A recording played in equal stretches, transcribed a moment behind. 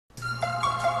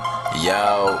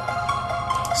Yo,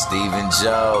 Stephen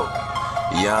Joe,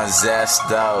 Young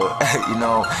Zesto. You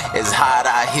know, it's hot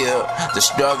out here. The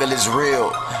struggle is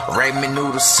real. Ramen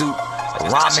noodle soup,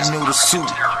 ramen noodle soup,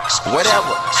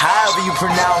 whatever, however you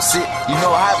pronounce it. You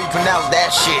know, however you pronounce that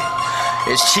shit.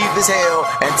 It's cheap as hell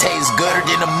and tastes gooder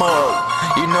than a mug.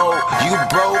 You know, you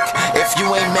broke if you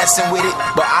ain't messing with it,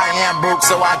 but I am broke,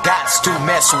 so I got to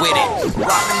mess with it.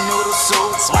 Ramen noodle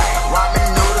soup,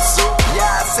 ramen noodle soup. Yeah,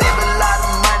 I save a lot of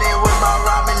money with my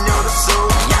ramen noodle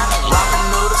soup. Ramen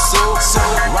noodle soup,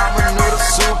 ramen noodle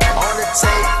soup. Only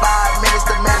take 5 minutes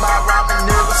to make my ramen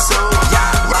noodle soup.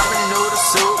 Ramen noodle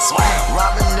soup,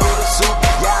 ramen noodle soup.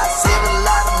 Yeah, I save a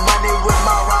lot of money with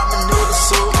my ramen noodle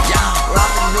soup.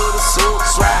 Ramen noodle soup,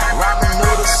 ramen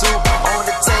noodle soup.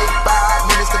 Only take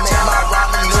 5 minutes to make my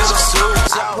ramen noodle soup.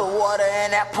 I put water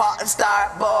in that pot and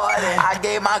start boiling. I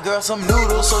gave my girl some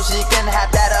noodles so she can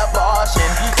have that abortion.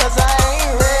 Cause I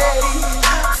ain't ready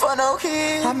for no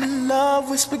kids. I'm in love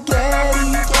with spaghetti.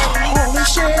 Holy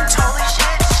shit.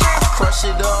 I crush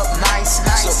it up nice,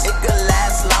 so it could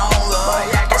last longer.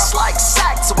 It's like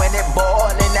sex when it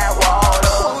boils in that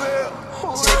water.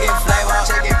 Chicken flavor,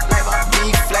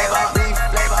 beef flavor,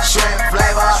 shrimp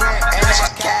flavor, and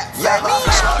that cat flavor.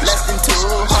 Less than 200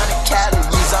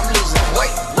 calories, I'm losing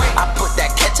weight. I put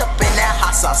that ketchup in that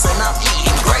hot sauce and I'm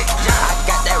eating great. I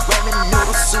got that ramen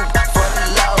noodle soup for the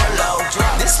low.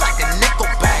 This like a nickel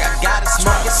bag, I gotta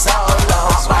smoke it solo.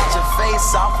 I bite your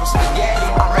face off with spaghetti.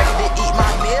 I'm ready to eat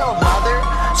my meal, mother.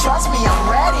 Trust me, I'm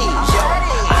ready. Yo,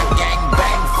 I gang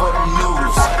bang for the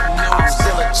noodles. I'm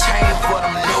still a chain for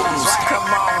them noodles. Come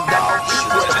on, dog,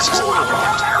 eat with a poodle.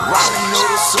 Ramen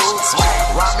noodle soup,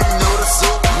 ramen noodle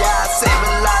soup. Yeah, I save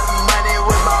a lot of money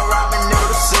with my ramen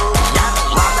noodle soup.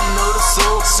 Ramen noodle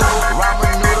soup,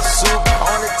 ramen noodle soup.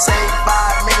 Only take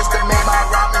 5 minutes to make my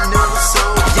ramen noodle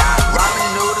soup. Ramen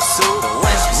noodle soup,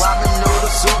 ramen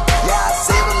noodle soup. Yeah, I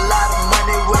save a lot of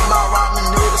money with my ramen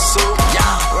noodle soup.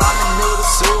 Ramen noodle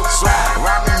soup,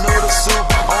 ramen noodle soup.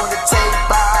 Only take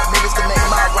 5 minutes to make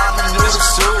my ramen noodle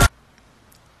soup.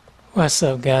 What's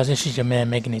up, guys? This is your man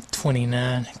making it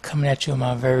 29, coming at you with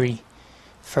my very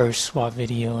first SWAT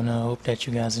video, and I hope that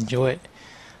you guys enjoy it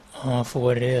for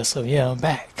what it is. So yeah, I'm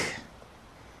back.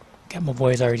 Got my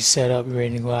boys already set up,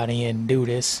 ready to go out here and do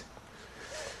this.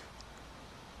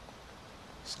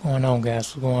 What's going on,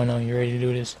 guys? What's going on? You ready to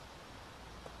do this?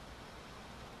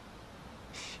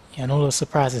 Yeah, I'm a little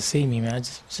surprised to see me, man. I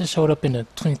just showed up in the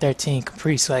 2013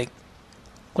 Caprice. Like,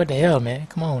 what the hell, man?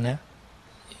 Come on now.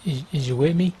 Is you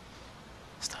with me?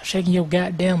 Stop shaking your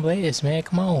goddamn legs, man.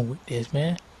 Come on with this,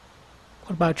 man.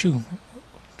 What about you?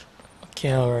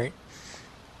 Okay, alright.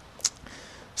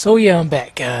 So yeah, I'm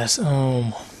back, guys.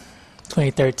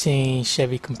 2013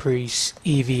 Chevy Caprice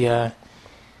EVI.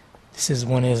 This is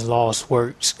one of his lost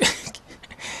works.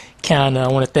 Kinda, I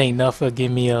want to thank Nut for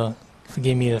giving me the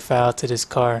file to this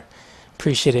car.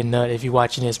 Appreciate it, Nut. If you're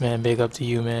watching this, man, big up to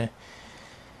you, man.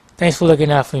 Thanks for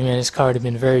looking out for me, man. This car would have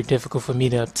been very difficult for me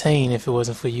to obtain if it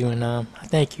wasn't for you, and I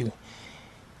thank you.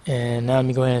 And now let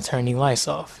me go ahead and turn these lights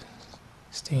off.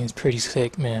 This thing is pretty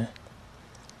sick, man.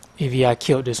 EVI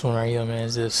killed this one right here, man.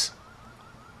 It's just,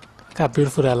 look how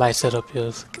beautiful that light setup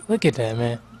is. Look at that,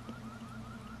 man.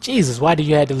 Jesus, why did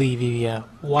you have to leave, EVI?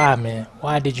 Why, man?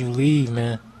 Why did you leave,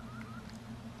 man?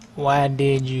 Why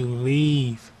did you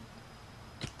leave?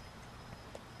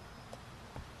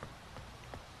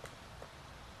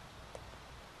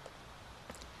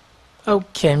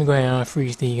 Okay, let me go ahead and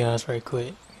unfreeze these guys right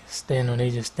quick. They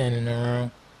just standing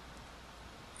around.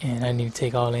 And I need to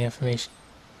take all the information.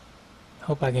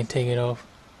 Hope I can take it off.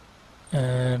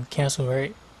 Cancel,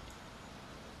 right?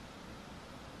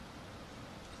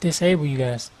 Disable, you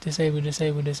guys. Disable.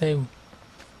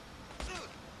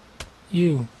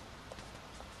 You.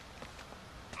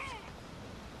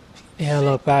 Get the hell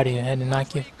up out of here. I had to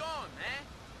knock you.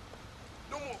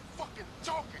 No more fucking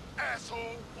talking, asshole.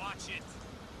 Watch it.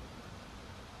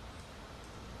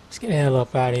 Let's get the hell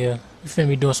up out of here. We finna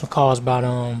be doing some calls about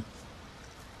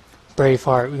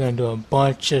Braveheart. We're gonna do a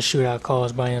bunch of shootout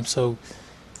calls by him. So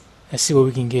let's see what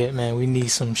we can get, man. We need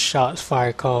some shots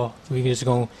fired call. We just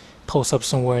gonna post up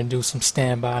somewhere and do some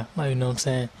standby, like, you know what I'm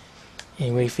saying.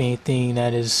 And wait for anything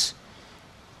that is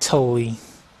totally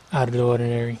out of the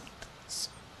ordinary. Let's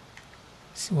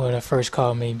see what our first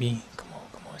call may be. Come on,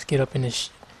 let's get up in this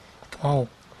shit. Come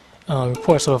on.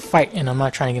 Reports of a fight, and I'm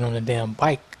not trying to get on the damn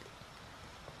bike.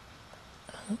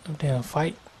 No damn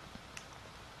fight.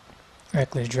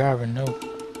 Reckless driver, no.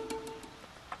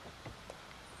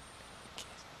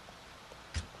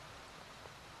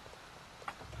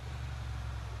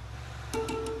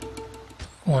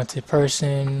 Wanted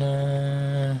person,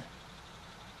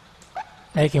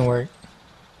 That can work.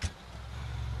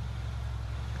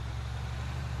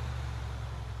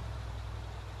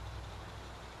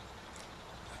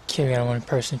 Okay, we got a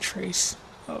one-person trace.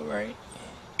 Alright.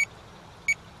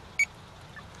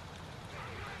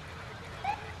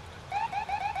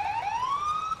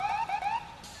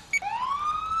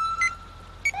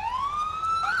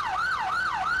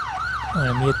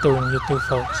 Let me get through,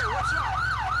 folks.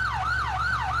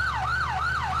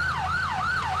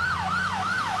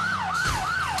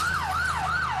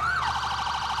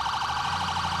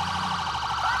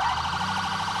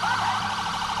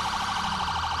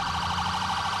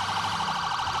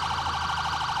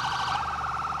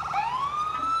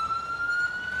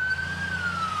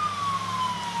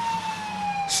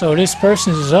 So this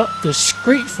person is up the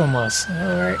street from us.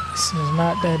 Alright, this is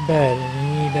not that bad.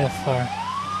 We need that far.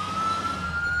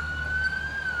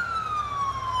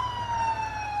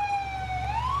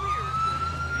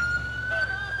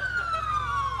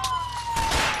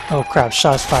 Oh crap,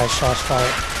 shots fired, shots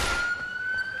fired.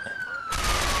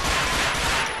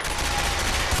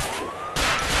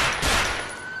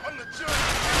 I'm the judge.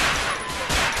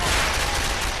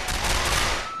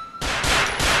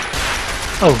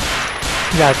 Oh,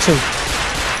 you got two.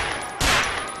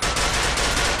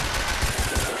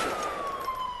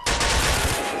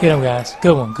 Get them, guys.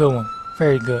 Good one, good one.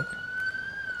 Very good.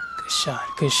 Good shot,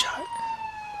 good shot.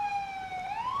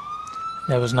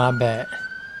 That was not bad.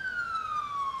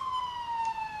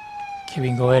 Okay, we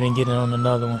can go ahead and get it on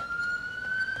another one.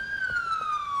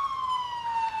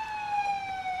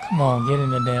 Come on, get in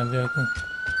the damn vehicle.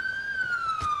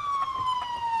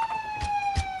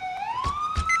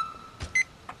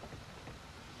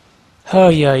 Oh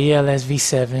yeah, ELS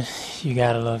V7. You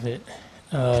gotta love it.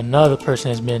 Another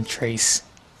person has been traced.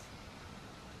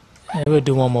 And we'll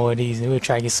do one more of these and we'll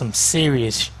try to get some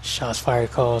serious shots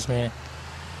fired calls, man.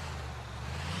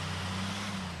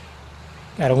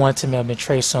 Got a one to me, I've been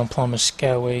traced on Plumber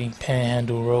Skyway,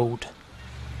 Panhandle Road.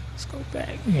 Let's go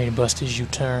back. We need to bust this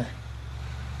U-turn.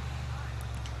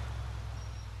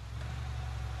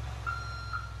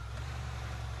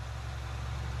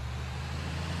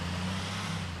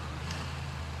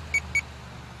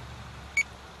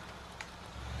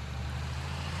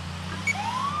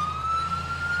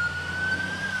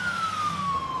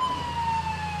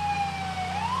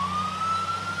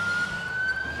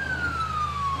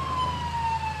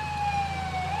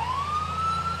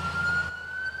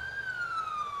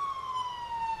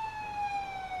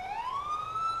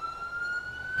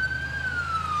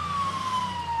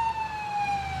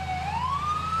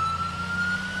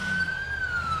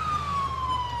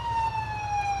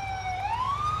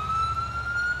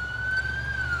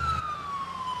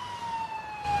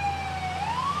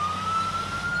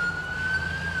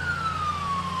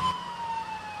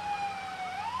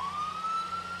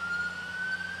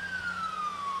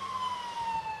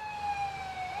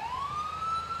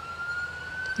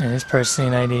 And this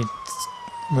person I did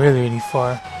really, really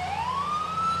far.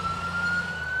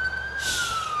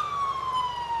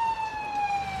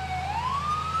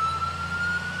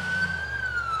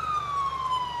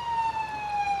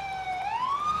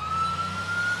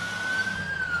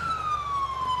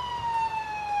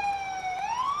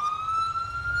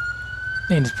 I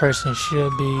think this person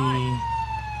should be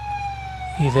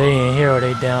either in here or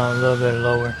they down a little bit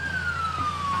lower.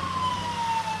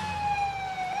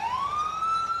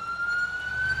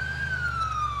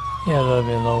 Yeah, a little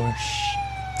bit lower.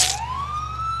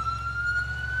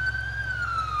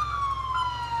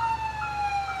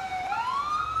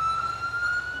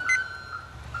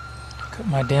 Cut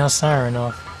my damn siren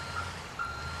off.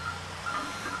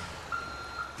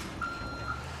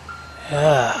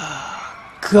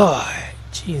 Ah, God,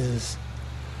 Jesus.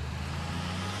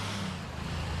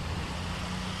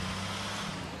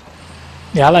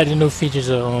 Yeah, I like the new features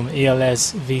of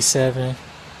ELS V7.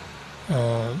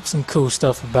 Some cool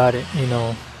stuff about it, you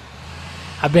know.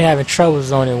 I've been having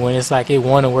troubles on it when it's like it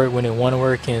want to work when it want to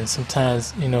work, and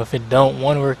sometimes, you know, if it don't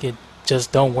want to work, it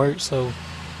just don't work. So,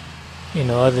 you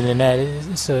know, other than that,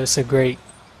 it's a great,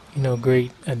 you know,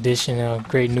 great addition, a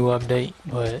great new update.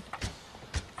 But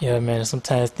yeah, man,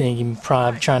 sometimes thing you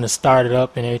probably trying to start it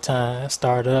up, and every time I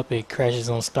start it up, it crashes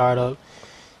on startup.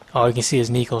 All you can see is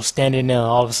Nico standing there, and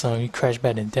all of a sudden you crash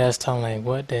back to desktop. I'm like,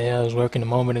 what the hell was working a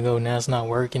moment ago? Now it's not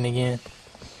working again.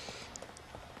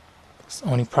 It's the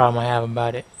only problem I have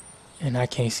about it. And I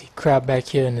can't see crap back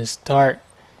here in the start.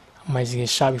 I might just get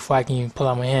shot before I can even pull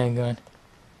out my handgun.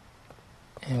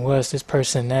 And where's this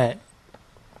person at?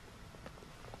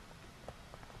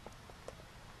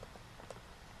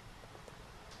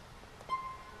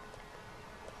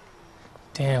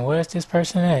 Damn, where's this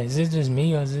person at? Is this just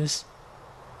me or is this...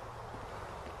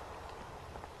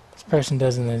 This person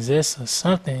doesn't exist or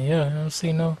something. Yeah, I don't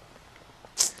see no.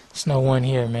 There's no one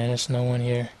here, man. There's no one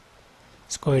here.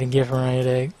 Let's go ahead and give around here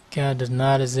that guy does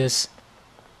not exist.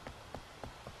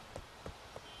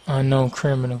 Unknown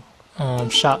criminal.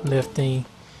 Shoplifting.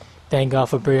 Thank God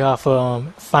for Bria for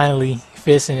finally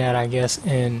fixing that, I guess,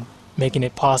 and making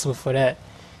it possible for that.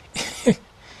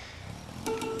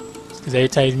 Because every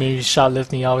time maybe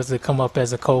shoplifting, he always would come up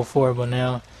as a code 4, but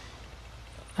now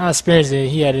I experienced it.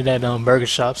 He had it at burger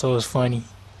shop, so it was funny.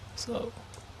 So,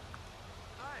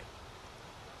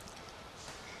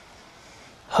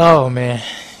 oh man,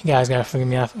 you guys gotta forgive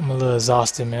me. I'm a little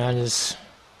exhausted, man.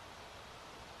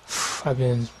 I've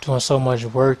been doing so much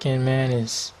working, man.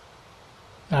 It's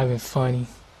not even funny.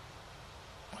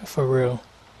 Like, for real.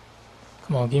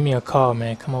 Come on, give me a call,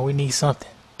 man. Come on, we need something.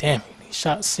 Damn, we need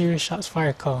shots, serious shots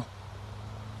fired call.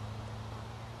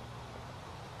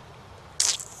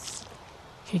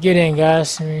 Okay, get in,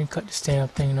 guys. Let me cut this damn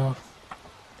thing off.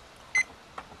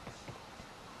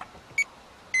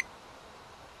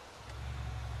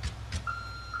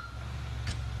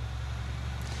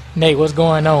 Nate, what's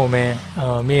going on, man?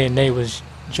 Me and Nate was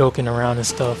joking around and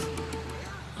stuff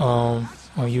on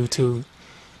YouTube.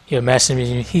 He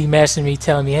messaged me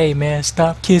telling me, hey man,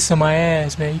 stop kissing my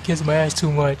ass, man. You kissing my ass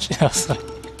too much. And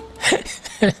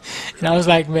I was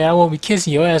like, man, I won't be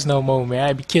kissing your ass no more, man.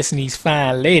 I be kissing these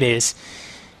fine ladies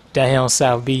down here on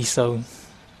South Beach. So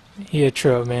he a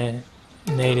trip, man.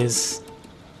 Nate is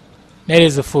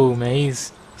a fool, man.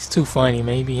 He's too funny,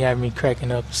 man. He be having me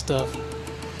cracking up and stuff.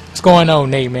 What's going on,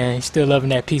 Nate, man? You still loving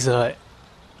that Pizza Hut?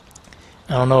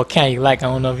 I don't know what kind you like. I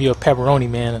don't know if you're a pepperoni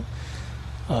man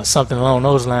or something along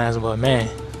those lines, but man,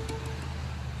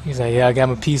 he's like, yeah, I got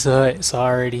my Pizza Hut. It's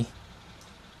already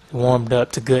warmed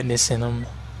up to goodness, and I'm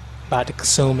about to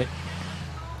consume it.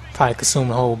 Probably consume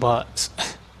the whole box.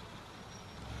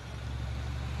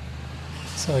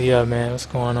 So yeah, man, what's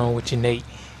going on with you, Nate?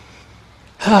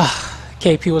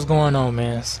 KP, what's going on,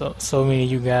 man? So many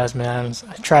of you guys, man.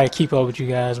 I try to keep up with you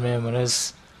guys, man, but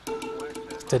it's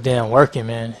the damn working,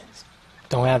 man.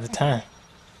 Don't have the time.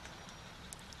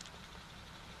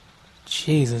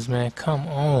 Jesus, man, come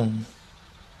on.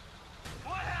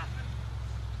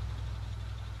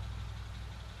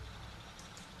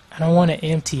 I don't want an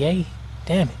MTA.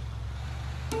 Damn it.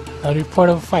 No report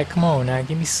of a fight. Come on now,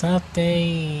 give me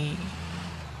something.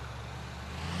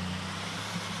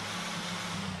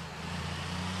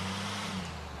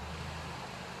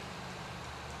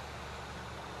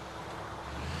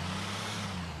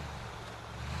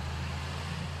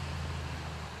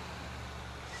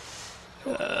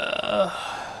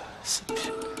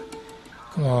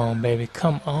 Come on, baby.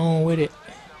 Come on with it.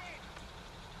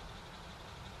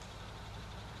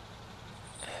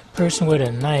 Person with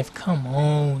a knife. Come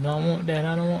on. I don't want that.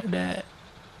 I don't want that.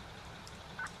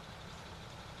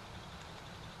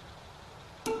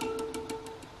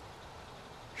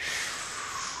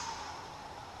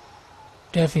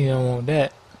 Definitely don't want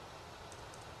that.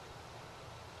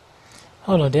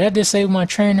 Hold on. Did I disable my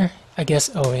trainer? I guess.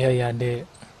 Oh, hell yeah, I did.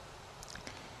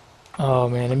 Oh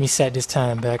man, let me set this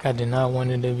time back. I did not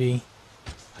want it to be.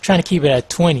 I'm trying to keep it at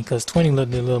 20 because 20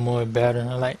 looked a little more better.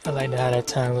 I like how that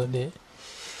time looked it.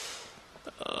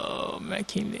 Oh man,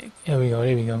 keep it. There we go.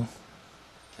 There we go.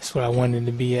 That's what I wanted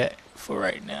to be at for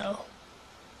right now.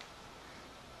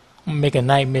 I'm gonna make a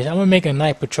night mission. I'm gonna make a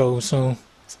night patrol soon.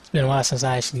 It's been a while since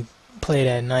I actually played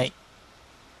at night.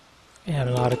 I had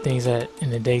a lot of things in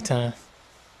the daytime.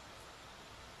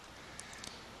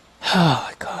 Oh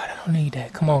my god, I don't need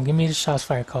that. Come on, give me the shots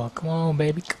fired call. Come on,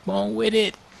 baby, come on with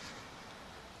it.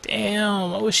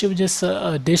 Damn, I wish it was just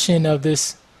an addition of the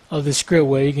script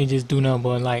where you can just do nothing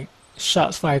but like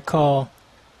shots fired call,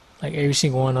 like every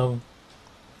single one of them.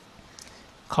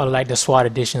 Call it like the SWAT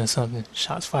edition or something.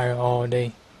 Shots fired all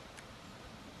day,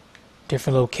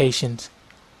 different locations.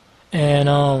 And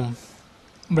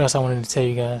what else I wanted to tell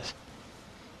you guys?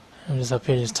 I'm just up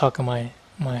here just talking my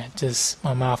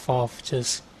mouth off,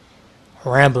 just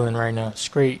rambling right now,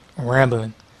 straight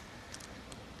rambling.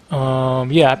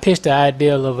 Yeah, I pitched the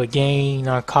idea of a gang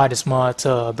narcotics mod to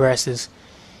Abrests,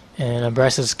 and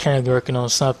Abrests is currently working on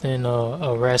something,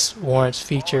 arrest warrants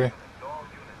feature,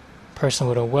 person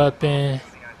with a weapon.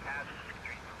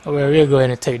 Oh, well, we'll go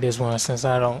ahead and take this one since we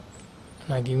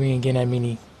ain't getting that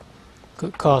many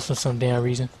good calls for some damn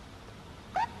reason.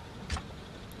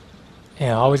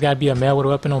 Yeah, always gotta be a male with a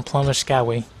weapon on Plumber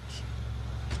Skyway.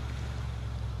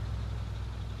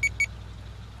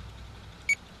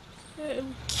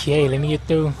 Okay, let me get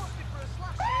through.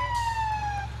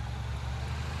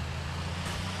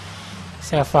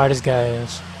 See how far this guy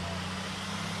is.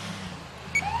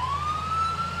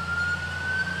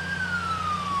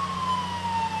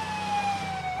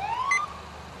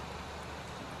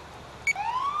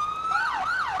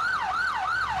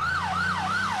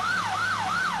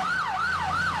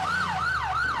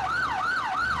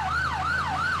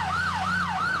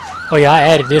 Oh yeah, I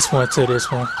added this one to this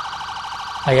one.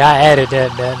 Like I added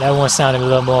that. That one sounded a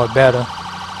little more better.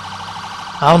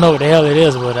 I don't know what the hell it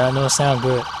is, but I know it sounds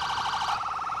good.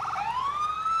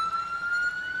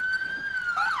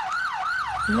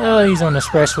 Oh, he's on the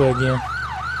expressway again.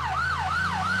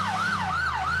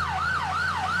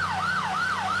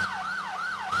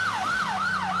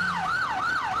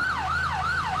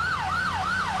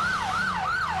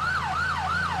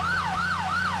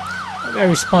 I gotta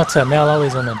respond to a mail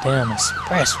always on the damn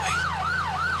expressway.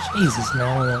 Jesus, man.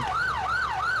 I don't want...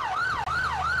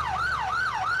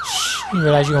 Shh, you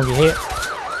realize you're gonna get hit?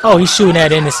 Oh, he's shooting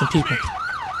at innocent people.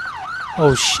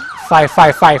 Oh, fire,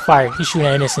 fire, fire, fire. He's shooting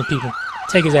at innocent people.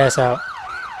 Take his ass out.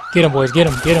 Get him, boys. Get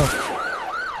him, get him.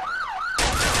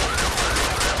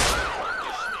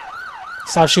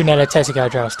 Stop shooting at that taxi guy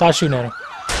driver. Stop shooting at him.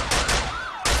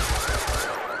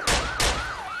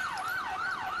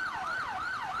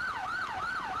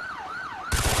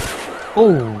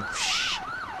 Oh, shh.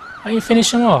 How you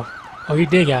finish him off? Oh, he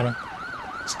did got him.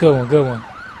 It's a good one, good one.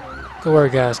 Good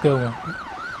work, guys. Good one.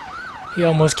 He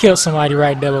almost killed somebody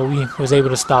right there, but we was able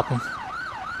to stop him.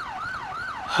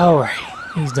 Alright,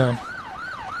 he's done.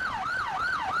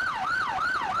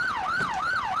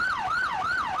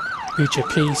 Reach your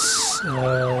peace.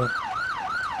 No.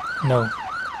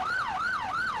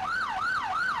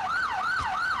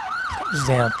 Cut this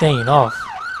damn thing off.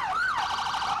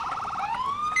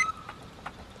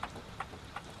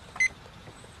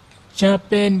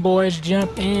 Jump in, boys.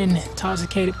 Jump in.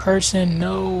 Intoxicated person.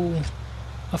 No.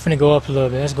 I'm finna go up a little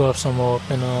bit. Let's go up some more.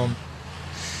 Up in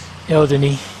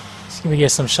Elderly. Let's get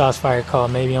some shots fired call.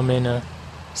 Maybe I'm in a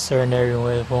certain area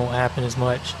where it won't happen as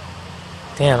much.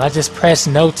 Damn, I just pressed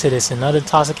no to this. Another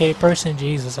intoxicated person?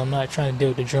 Jesus, I'm not trying to deal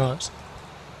with the drunks.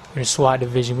 We're the SWAT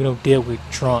division. We don't deal with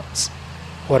drunks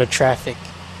or the traffic.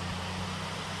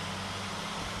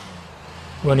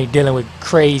 We're only dealing with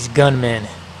crazed gunmen.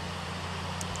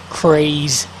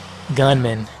 Crazed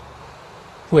gunmen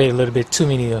who ate a little bit too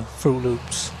many of Fruit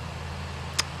Loops.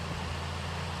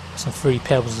 Some Fruity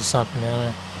Pebbles or something,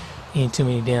 man. Eating too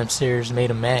many damn cereals made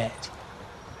them mad.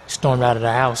 Stormed out of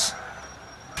the house.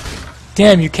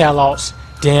 Damn you, Cal-Ops.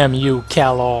 Damn you,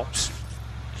 Cal-Ops.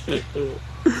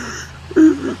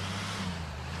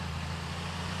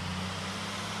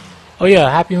 Oh yeah,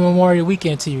 happy Memorial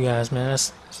Weekend to you guys, man.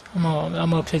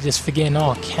 I'm up here just forgetting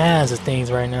all kinds of things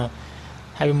right now.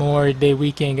 Happy Memorial Day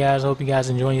weekend, guys. Hope you guys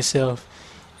enjoy yourself.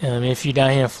 If you're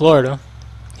down here in Florida,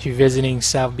 if you're visiting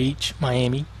South Beach,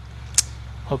 Miami,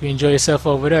 hope you enjoy yourself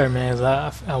over there, man.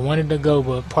 I wanted to go,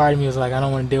 but part of me was like, I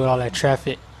don't want to deal with all that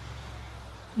traffic.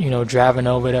 You know, driving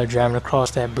over there, driving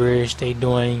across that bridge. They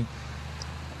doing,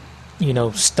 you know,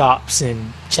 stops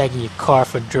and checking your car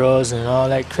for drugs and all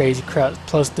that crazy crap,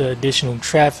 plus the additional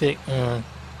traffic.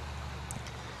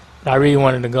 But I really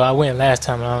wanted to go. I went last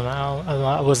time.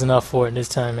 I wasn't up for it this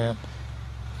time, man.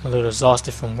 I'm a little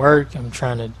exhausted from work. I'm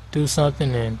trying to do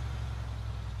something and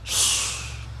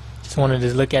just wanted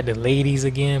to look at the ladies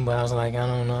again, but I was like, I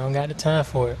don't know. I don't got the time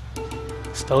for it.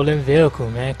 Stolen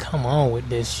vehicle, man. Come on with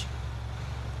this.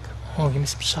 Come on, give me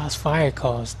some shots fired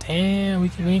calls. Damn, we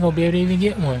ain't gonna be able to even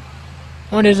get one.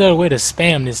 I wonder if there's a way to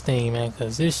spam this thing, man,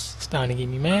 because this is starting to get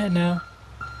me mad now.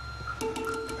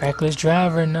 Reckless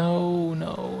driver, no,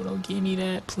 don't give me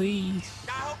that, please.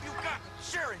 I hope you got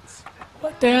insurance.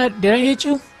 What the hell? Did I hit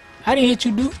you? I didn't hit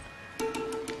you, dude.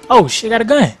 Oh, shit, got a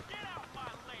gun.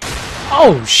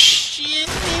 Oh, shit.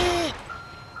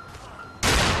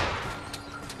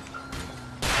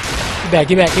 Get back,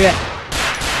 get back, get back.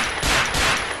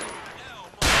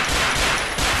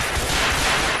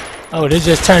 Oh, this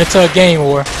just turned into a game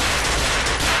war.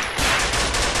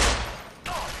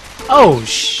 Oh,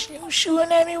 shit.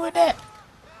 Shooting at me with that.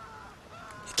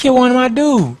 You killed one of my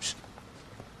dudes.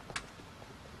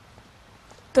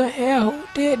 What the hell? Who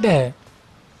did that?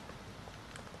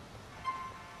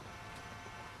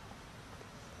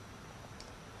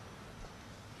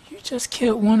 You just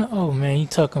killed one of... Oh, man, you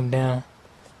took him down.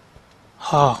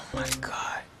 Oh, my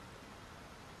God.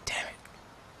 Damn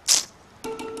it.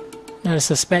 Now, the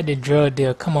suspected drug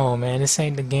deal. Come on, man. This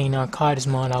ain't the gang narcotics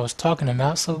mod I was talking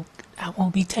about, so I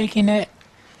won't be taking that.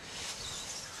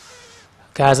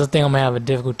 Guys, I think I'm gonna have a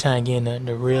difficult time getting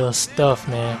the real stuff,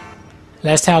 man.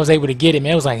 Last time I was able to get it,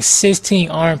 man, it was like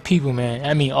 16 armed people, man.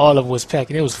 I mean, all of it was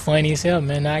packed. It was funny as hell,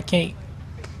 man. I can't.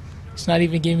 It's not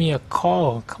even giving me a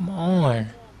call. Come on.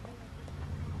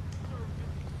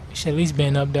 It should at least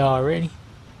been up there already.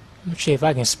 Let me see if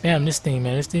I can spam this thing,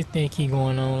 man. This thing keep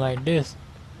going on like this.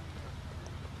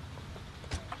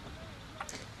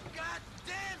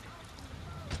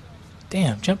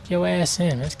 Damn, jump your ass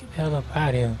in. Let's get the hell up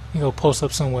out of here. You go post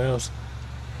up somewhere else.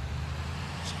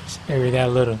 This area got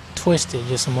a little twisted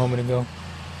just a moment ago.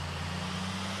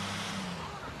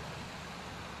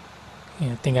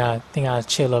 Yeah, I think I'll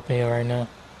chill up here right now.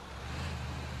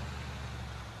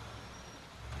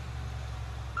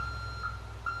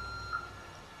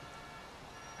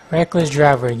 Reckless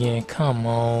driver again. Come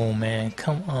on, man.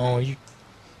 Come on.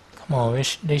 Come on.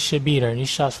 They should be there. These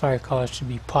shots fired cars should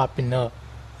be popping up.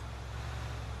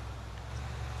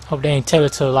 Hope they ain't tell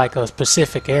it to like a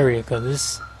specific area,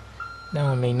 cause that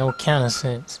would make no kind of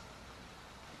sense.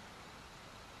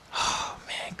 Oh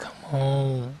man, come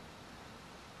on.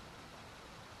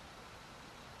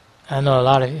 I know a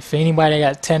lot of. If anybody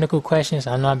got technical questions,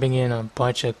 I know I've been getting a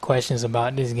bunch of questions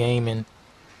about this game and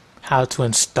how to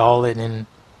install it, and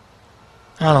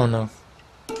I don't know.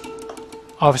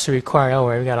 Officer required.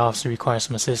 Oh, we got officer requiring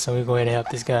some assistance. We'll go ahead and help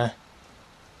this guy.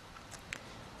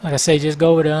 Like I say, just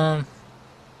go with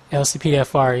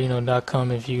LCPDFR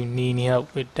 .com if you need any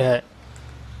help with that.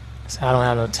 So I don't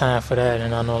have no time for that,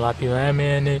 and I know a lot of people. Hey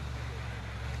man,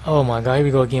 oh my God, here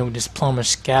we go again with this plumber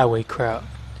Skyway crowd.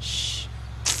 Shh.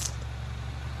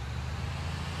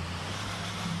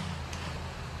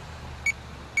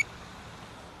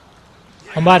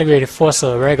 I'm about to get ready to force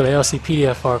a regular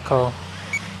LCPDFR call.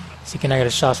 See, can I get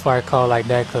a shots fired call like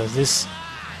that? Cause this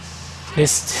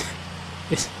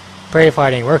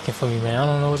Braveheart ain't working for me, man. I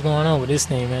don't know what's going on with this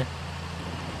thing, man.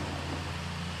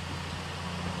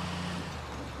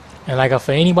 And like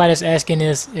for anybody that's asking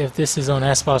this, if this is on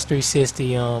Xbox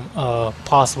 360,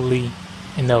 possibly,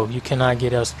 no, you cannot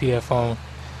get LCPDFR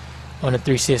on the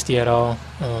 360 at all.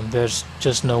 There's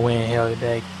just no way in hell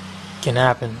that can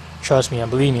happen. Trust me,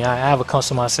 believe me. I have a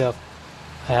console myself.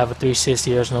 I have a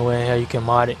 360. There's no way in hell you can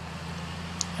mod it.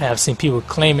 I have seen people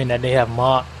claiming that they have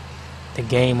modded the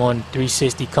game on the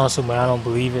 360 console, but I don't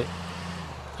believe it.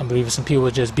 I believe some people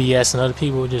were just BS and other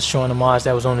people were just showing the mods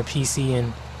that was on the PC,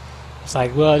 and it's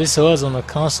like, well, this was on the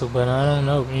console, but I don't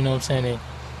know. You know what I'm saying?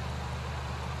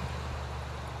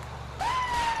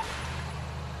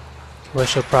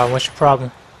 What's your problem? What's your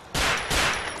problem?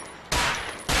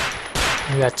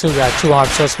 We got two armed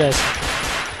suspects.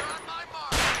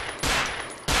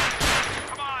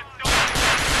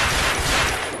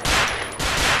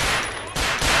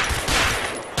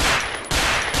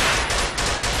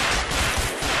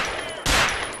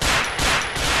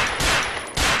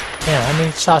 Damn, how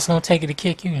many shots gonna take it to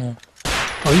kick you?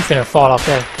 Oh, he finna fall off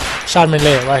that. Shot him in the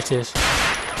leg. Watch this.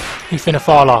 He finna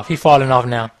fall off. He falling off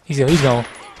now. He's gone.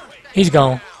 He's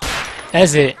gone.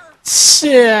 That's it.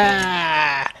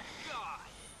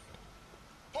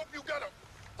 Hope you got a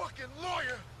fucking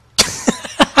lawyer.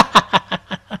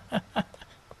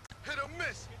 Hit or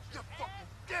miss, you're fucking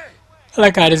dead. I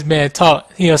like how this man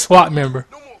talk. He a SWAT member.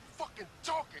 No more fucking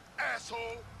talking, asshole.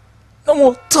 No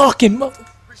more talking, mother.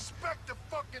 Respect the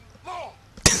fucking law.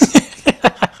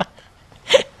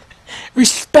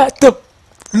 Respect the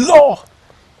law.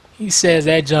 He says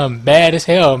that jump bad as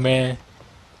hell, man.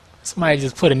 Somebody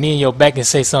just put a knee in your back and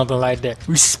say something like that.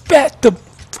 Respect the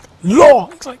law.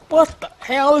 It's like, what the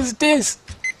hell is this?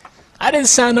 I didn't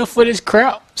sign up for this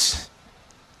crap.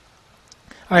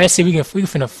 Alright, let's see. We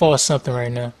finna force something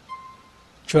right now.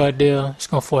 Drug deal. It's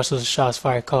gonna force us a shots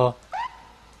fired call.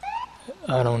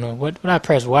 I don't know. What I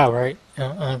press Y, right?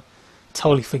 I'm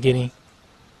totally forgetting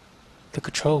the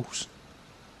controls.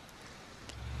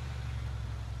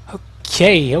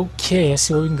 Okay, let's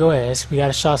see where we can go at. We got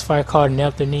a shots fired call in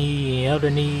elder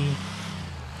knee,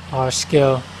 large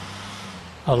scale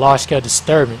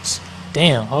disturbance.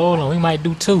 Damn, hold on, we might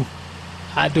do two.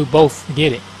 I do both,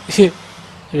 get it.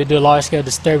 We do a large scale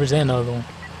disturbance and another one.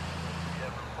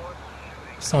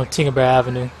 It's on Tinkerbell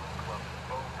Avenue.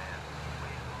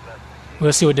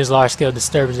 We'll see what this large scale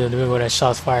disturbance is with that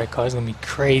shots fired call. It's gonna be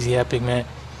crazy epic, man.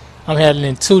 I'm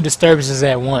handling two disturbances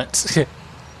at once.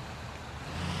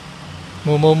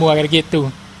 Move, I gotta get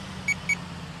through.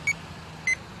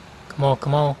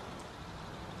 Come on.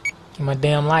 Get my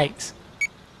damn lights.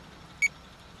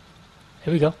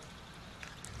 Here we go.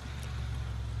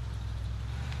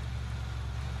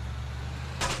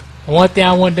 One thing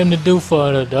I want them to do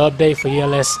for the update for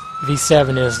ELS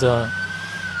V7 is to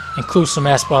include some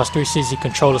Xbox 360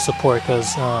 controller support,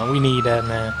 because we need that,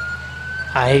 man.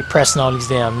 I hate pressing all these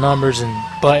damn numbers and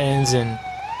buttons and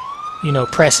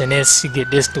pressing this to get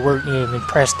this to work, and then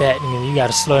press that, and then you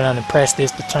gotta slow down and press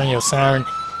this to turn your siren.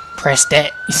 Press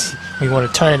that. You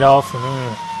want to turn it off.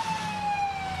 And,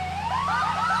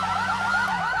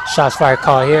 shots fired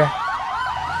call here.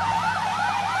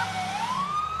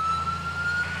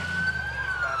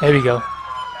 There we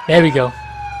go.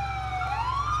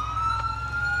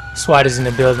 SWAT is in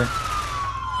the building.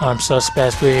 Armed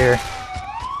suspects, we're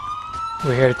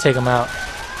here to take them out.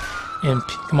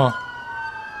 MP, come on.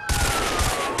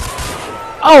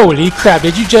 Holy crap,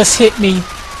 did you just hit me?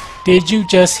 Did you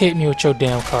just hit me with your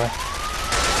damn car?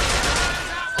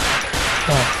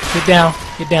 Come on, get down,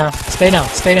 get down. Stay down,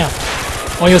 stay down.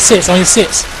 On your sits, on your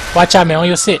sits. Watch out, man, on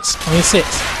your sits, on your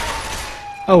sits.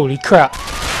 Holy crap.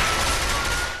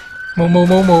 Move, move,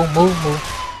 move, move, move, move.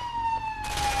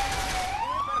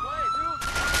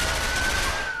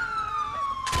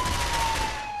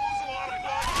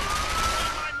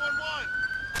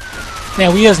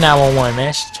 Man, we is 911,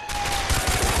 man.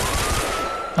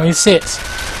 On your sits.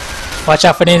 Watch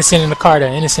out for the innocent in the car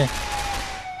there, innocent.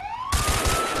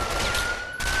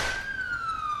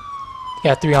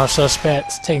 Got 3 armed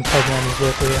suspects taking cover on this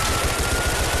vehicle here.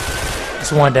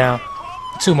 It's 1 down.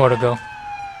 2 more to go.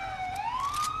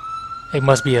 They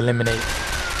must be eliminated.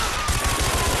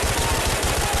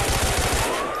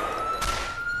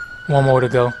 1 more to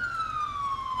go.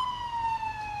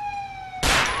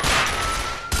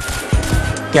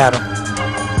 Got him.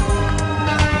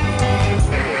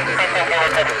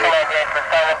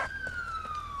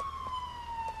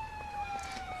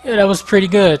 Yeah, that was pretty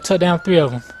good. Took down 3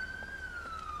 of them.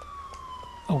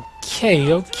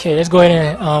 Okay, okay. Let's go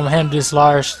ahead and handle this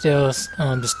large scale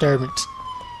disturbance.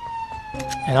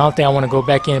 And I don't think I want to go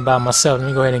back in by myself. Let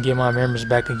me go ahead and get my members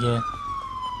back again.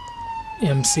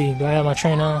 MC, do I have my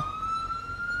train on?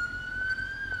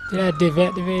 Did I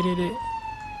deactivate it?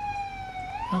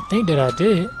 I don't think that I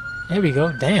did. There we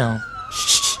go. Damn.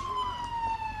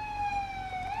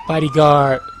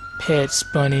 Bodyguard, Pets,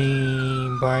 Bunny,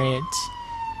 Bryant.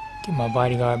 Get my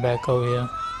bodyguard back over here.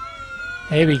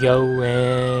 There we go.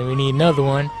 And we need another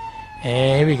one.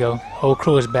 And here we go. Whole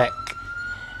crew is back.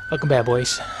 Welcome back,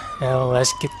 boys. Now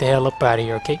let's get the hell up out of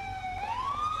here, okay?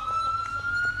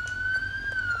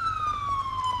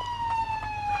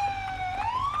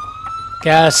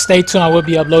 Guys, stay tuned. I will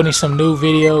be uploading some new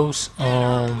videos.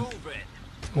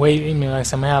 Wait, I mean, like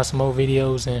I'm gonna have some more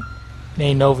videos, and it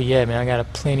ain't over yet, man. I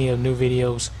got plenty of new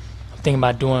videos. I'm thinking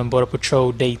about doing Border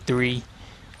Patrol Day 3,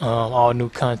 all new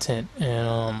content,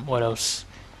 and what else?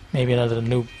 Maybe another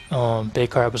new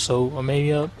big car episode, or maybe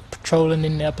a patrolling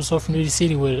in the episode from New York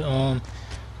City with the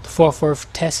Fort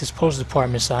Worth, Texas Police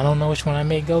Department. So I don't know which one I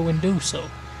may go and do. So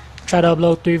try to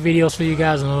upload 3 videos for you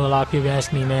guys. I know a lot of people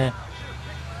ask me, man.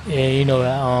 Yeah, you know,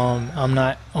 I'm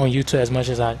not on YouTube as much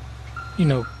as I, you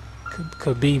know,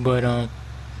 could be, but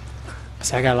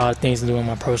so I got a lot of things to do in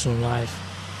my personal life,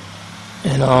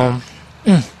 and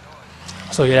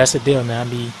so yeah, that's the deal, man.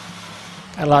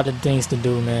 Got a lot of things to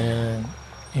do, man, and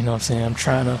you know what I'm saying. I'm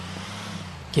trying to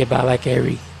get by like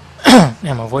every,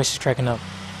 man, my voice is cracking up.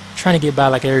 I'm trying to get by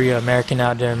like every American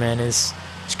out there, man. It's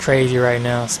crazy right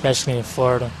now, especially in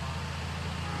Florida.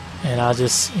 And I'll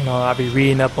just, you know, I'll be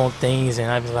reading up on things, and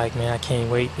I'll be like, man, I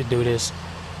can't wait to do this.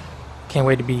 Can't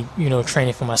wait to be, you know,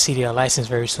 training for my CDL license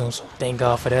very soon. So thank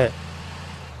God for that.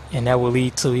 And that will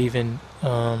lead to even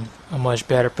a much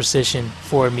better position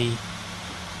for me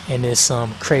in this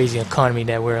crazy economy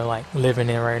that we're like living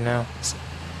in right now.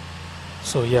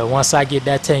 So yeah, once I get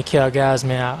that taken care of, guys,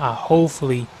 man, I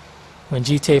hopefully, when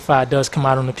GTA 5 does come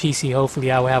out on the PC,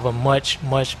 hopefully I will have a much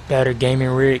better gaming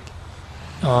rig.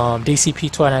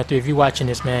 DCP1293, if you're watching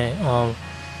this, man,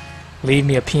 leave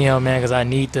me a PM, man, because I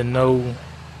need to know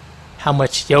how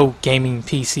much your gaming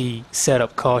PC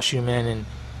setup costs you, man, and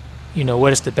you know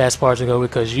what is the best part to go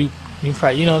with, because you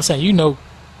probably, you know what I'm saying, you know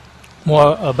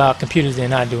more about computers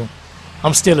than I do.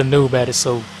 I'm still a noob at it,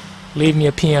 so leave me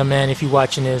a PM, man, if you're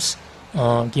watching this.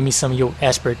 Give me some of your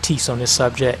expertise on this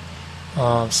subject.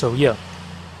 So yeah.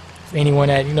 Anyone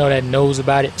that you know that knows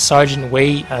about it, Sergeant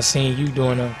Wade, I seen you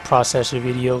doing a processor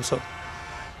video, so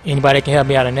anybody that can help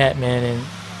me out on that, man, and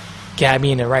guide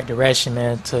me in the right direction,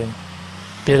 man, to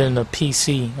building a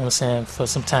PC, you know what I'm saying, for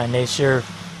some time next year,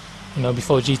 you know,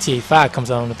 before GTA 5 comes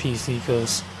out on the PC,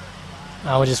 because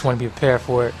I would just want to be prepared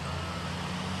for it.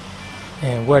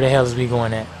 And where the hell is we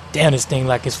going at? Damn, this thing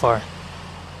like it's far.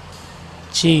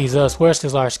 Jesus, where's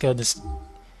this large scale?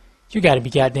 You gotta be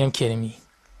goddamn kidding me.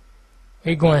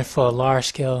 We're going for a large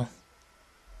scale,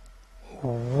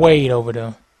 way over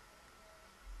there.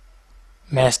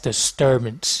 Mass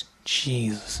disturbance.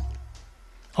 Jesus.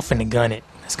 I'm finna gun it.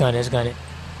 Let's gun it, let's gun it.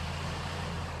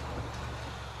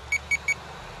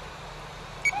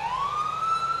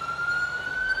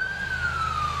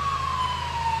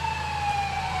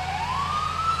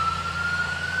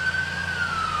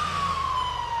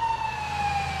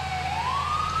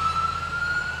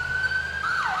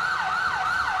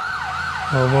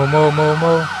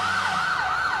 More.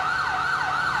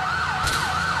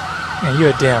 Man, you're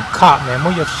a damn cop, man.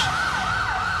 Move your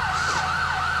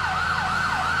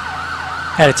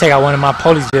had to take out one of my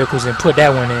police vehicles and put that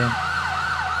one in.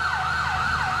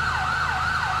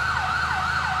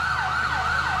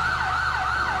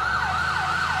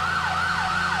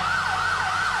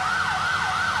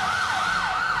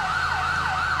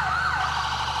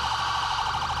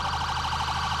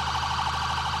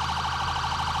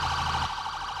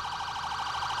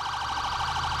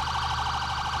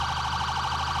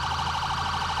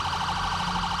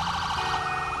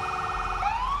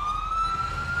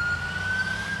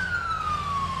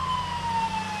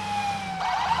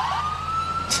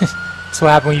 That's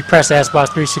what happens when you press the Xbox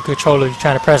 360 controller. You're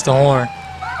trying to press the horn.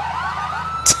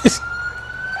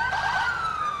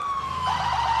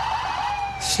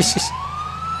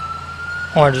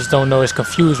 Horn just don't know. It's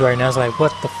confused right now. It's like,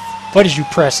 what is you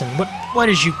pressing? What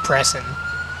is you pressing?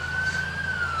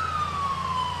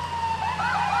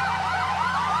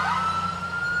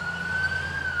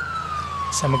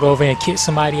 So I'm gonna go over here and kick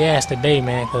somebody's ass today,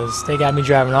 man, because they got me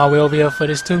driving all the way over here for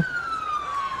this too.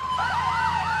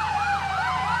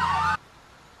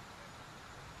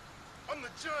 I'm the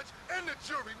judge and the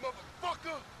jury,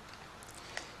 motherfucker.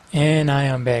 And I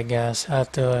am back, guys.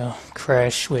 After a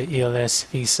crash with ELS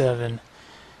V7,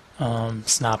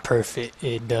 it's not perfect.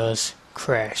 It does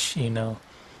crash, you know,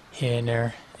 here and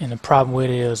there. And the problem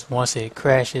with it is once it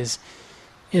crashes,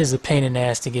 it is a pain in the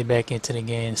ass to get back into the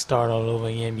game and start all over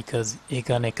again because it's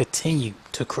gonna continue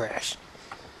to crash.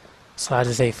 So I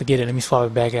just say forget it. Let me swap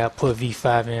it back out, put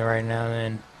V5 in right now,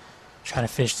 and trying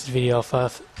to finish this video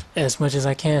off as much as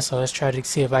I can. So let's try to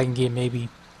see if I can get maybe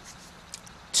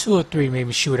 2 or 3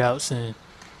 maybe shootouts and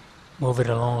move it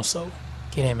along. So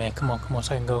get in, man. Come on,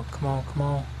 so I can go. Come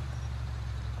on.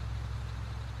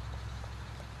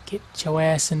 Get your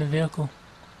ass in the vehicle.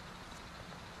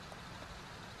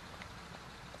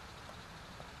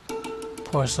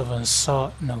 Reports of an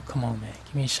assault. No, come on, man.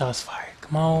 Give me shots fired.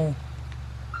 Come on.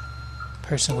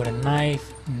 Person with a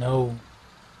knife. No.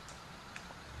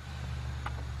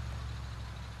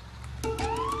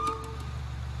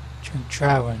 Drink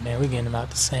driver. Man, we're getting about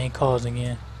the same calls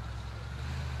again.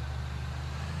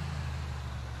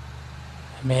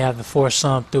 I may have to force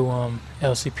some through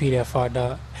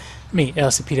LCPDFR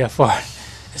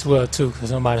LCPDFR as well too, because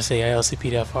somebody say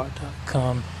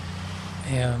LCPDFR.com.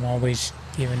 Yeah, I'm always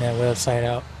giving that website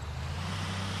out.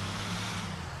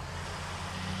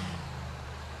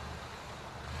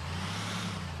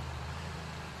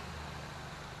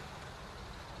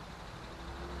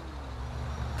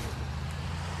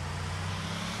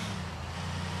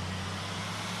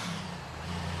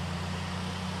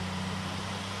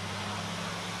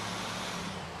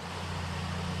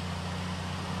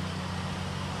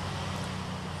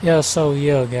 Yeah, so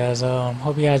yeah, guys.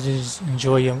 Hope you guys just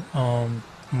enjoy your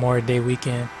Memorial Day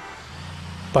weekend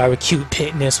barbecue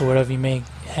picnics or whatever you may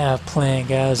have planned,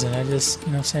 guys. And I just, you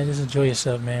know what I'm saying, just enjoy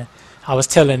yourself, man. I was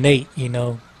telling Nate, you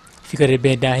know, if you could have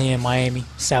been down here in Miami,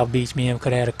 South Beach, me and him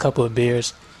could have had a couple of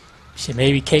beers. Shit,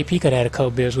 maybe KP could have had a couple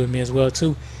of beers with me as well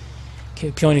too.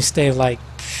 KP only stayed like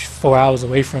 4 hours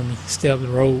away from me, stay up the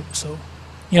road, so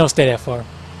you don't stay that far.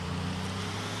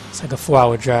 It's like a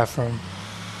 4-hour drive from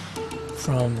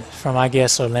I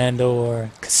guess Orlando or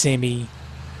Kissimmee,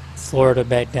 Florida,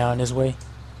 back down this way.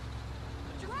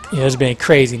 Yeah, it's been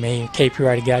crazy, man. KP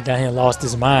already got down here and lost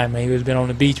his mind, man. He was been on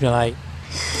the beach, been like,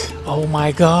 oh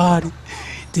my God,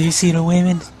 do you see the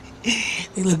women?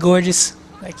 They look gorgeous.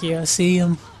 Like, yeah, I see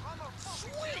them.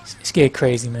 It's getting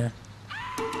crazy, man.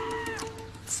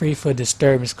 Free for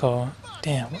disturbance call.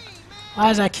 Damn, why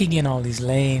does I keep getting all these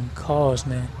lame calls,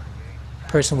 man?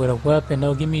 Person with a weapon,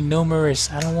 no, give me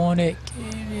numerous. I don't want it.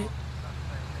 Give it.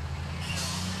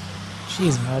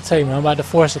 Jeez, man, I'll tell you, man, I'm about to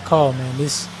force a call, man.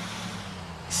 This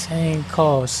same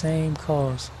calls.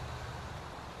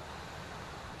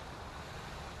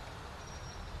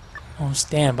 On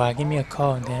standby, give me a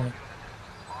call, damn it.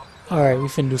 Alright, we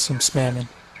finna do some spamming.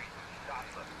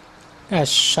 Got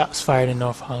shots fired in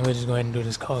North Holland. We'll just go ahead and do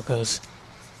this call because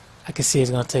I can see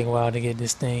it's gonna take a while to get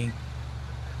this thing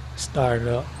started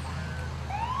up.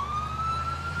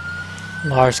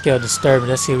 Large scale disturbance.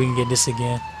 Let's see if we can get this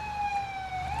again.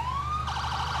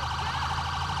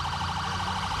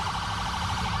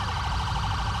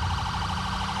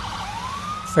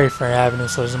 Fairfair Avenue,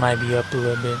 so this might be up a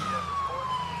little bit.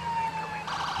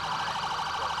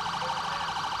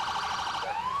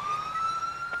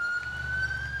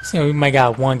 See, we might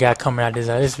got one guy coming out this.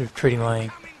 This is pretty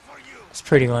lame. It's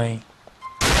pretty lame.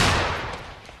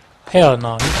 Hell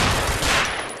no.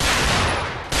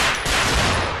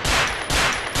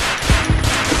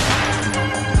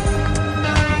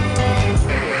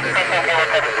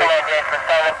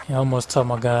 I almost told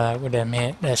my guy with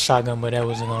that shotgun, but that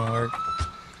wasn't gonna work.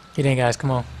 Get in, guys,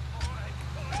 come on.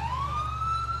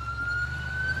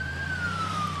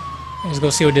 Let's go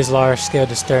see what this large scale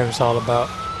disturbance is all about.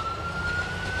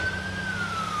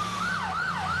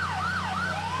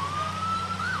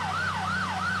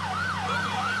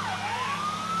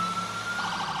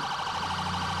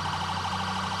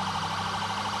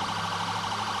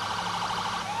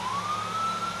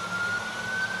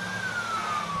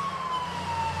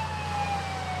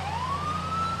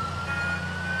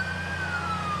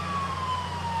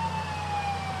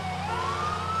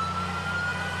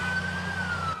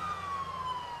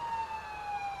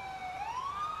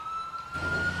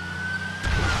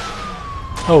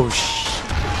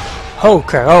 Oh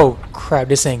crap, oh crap,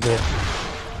 this ain't good.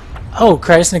 Oh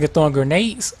crap, this nigga throwing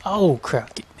grenades? Oh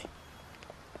crap. Get me.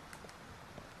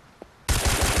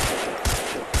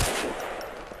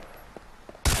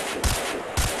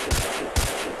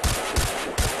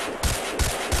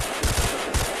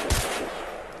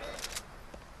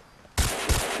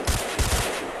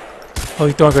 Oh,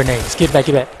 he's throwing grenades. Get back,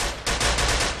 get back.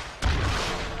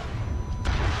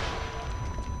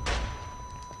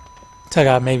 Took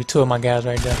out maybe 2 of my guys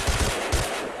right there.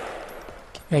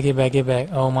 Get back, get back, get back.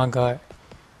 Oh my god.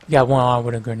 You got one arm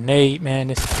with a grenade, man.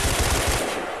 This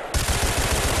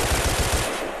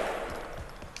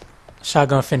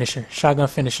shotgun finisher. Shotgun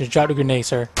finisher. Drop the grenade,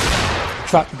 sir.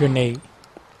 Drop the grenade.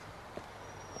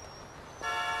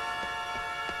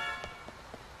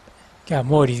 Got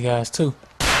more of these guys too.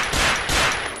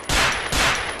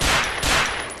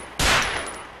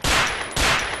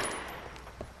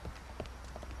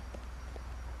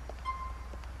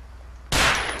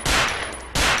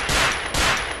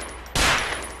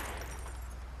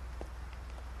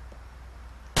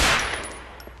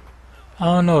 I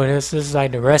don't know, this is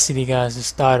like the rest of the guys just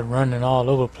started running all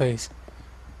over the place.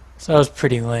 So that was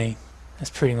pretty lame. That's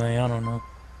pretty lame, I don't know.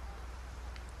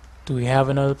 Do we have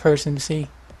another person to see?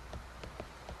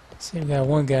 See, we got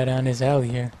one guy down this alley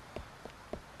here.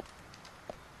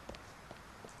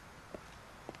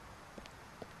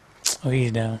 Oh,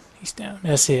 he's down. He's down.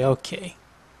 That's it, okay.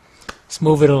 Let's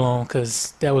move it along,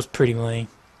 because that was pretty lame.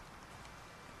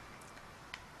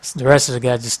 The rest of the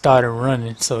guys just started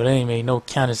running, so they ain't made no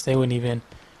counters. They weren't even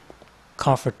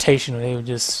confrontational. They were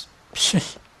just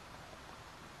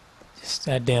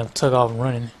that damn took off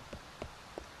running.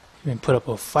 Even put up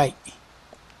a fight.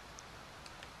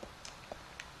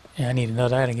 Yeah, I need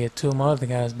another. I gotta get 2 of my other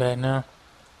guys back now.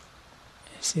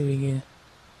 Let's see if we get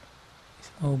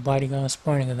some old bodyguard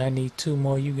spawning, because I need 2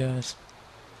 more of you guys.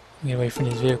 Get away from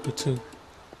this vehicle too.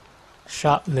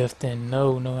 Shoplifting.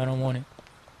 No, I don't want it.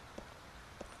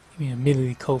 Give me a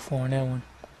military code for on that one.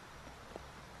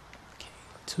 Okay,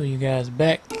 2 of you guys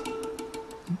back.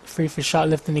 Free for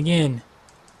shoplifting again.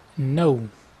 No.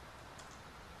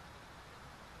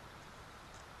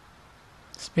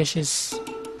 Suspicious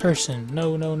person.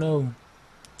 No.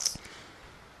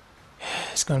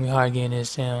 It's gonna be hard getting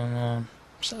this down.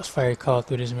 Shots fired call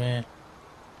through this man.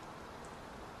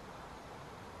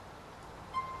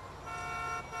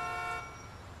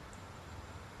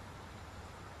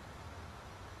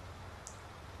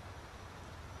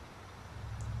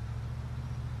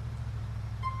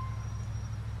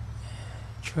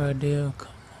 Deal, come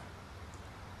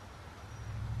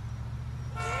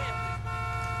on.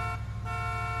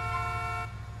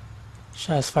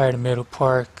 Shots fired in Middle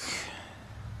Park.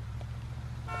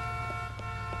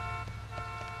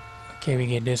 Okay, we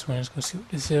get this one. Let's go see what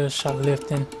this is.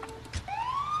 Shoplifting.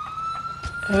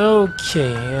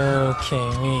 Okay,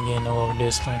 we ain't getting over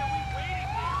this one.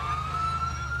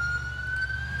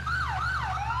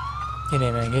 Get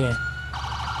in, man, get in.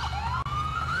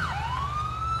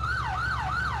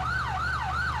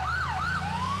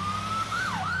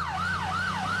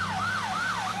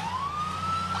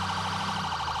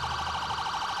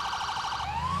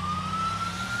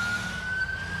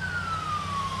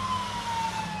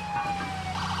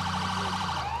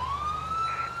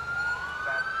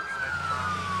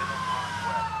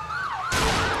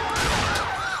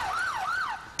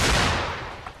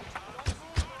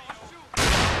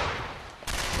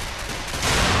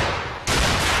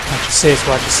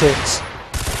 Watch your 6.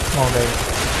 Come on, baby.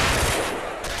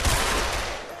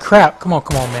 Crap, come on,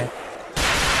 man.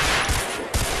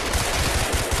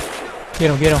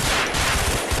 Get him.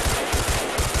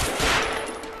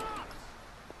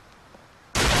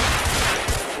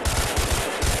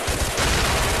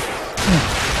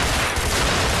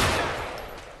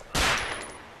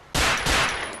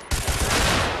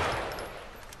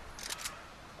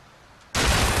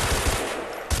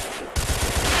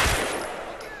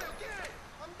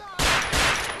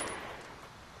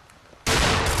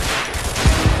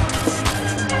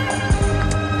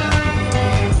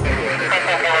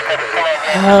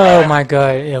 Oh my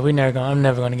god, yeah, I'm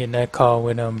never gonna get that call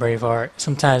with Braveheart.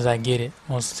 Sometimes I get it,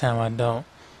 most of the time I don't.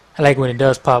 I like when it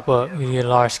does pop up, you get a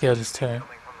large scale disturbance.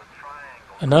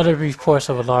 Another reports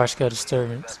of a large scale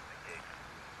disturbance.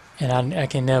 And I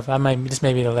can never, this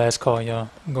may be the last call, y'all.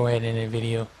 Go ahead and end the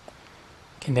video.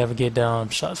 Can never get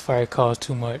shots fired calls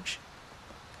too much.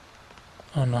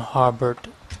 On the Harbert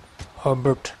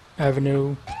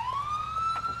Avenue.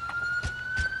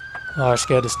 Large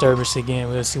scale disturbance again.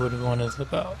 We'll see what the one is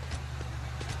about.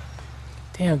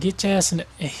 Damn, get your ass in the...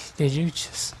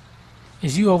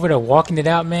 Is you over there walking it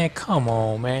out, man? Come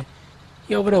on, man.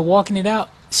 He over there walking it out.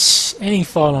 Shh, and he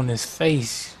fall on his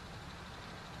face.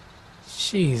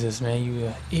 Jesus, man, you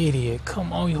an idiot.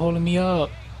 Come on, you holding me up.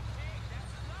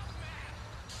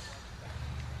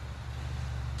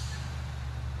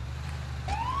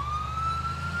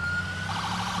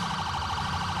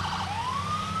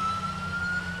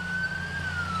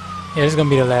 Yeah, this is gonna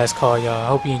be the last call, y'all. I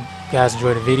hope you guys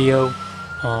enjoyed the video.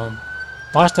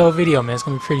 Watch the whole video, man. It's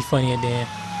gonna be pretty funny at the end.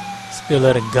 Still a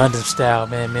little Gundam style,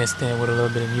 man. Man, stand with a little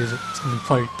bit of music. It's gonna be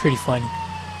pretty funny.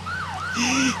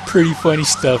 Pretty funny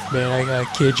stuff, man. I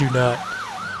kid you not.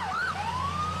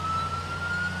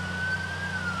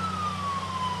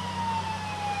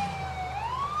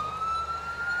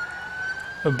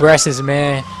 But Brushes,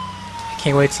 man. I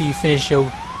can't wait till you finish your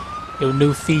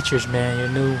new features, man. Your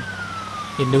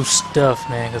new stuff,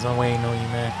 man. Cause I'm waiting on you,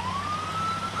 man.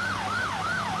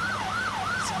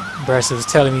 Brushes was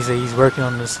telling me that he's working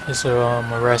on this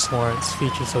arrest warrants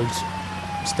feature, so he's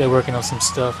still working on some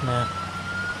stuff, man.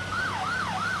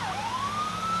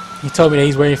 He told me that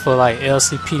he's waiting for like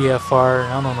LCPDFR,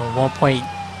 I don't know,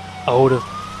 1.0 to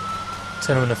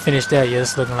tell him to finish that. Yeah,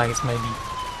 it's looking like it's maybe.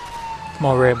 Come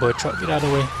on, Red Boy truck, get out of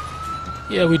the way.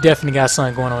 Yeah, we definitely got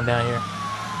something going on down here.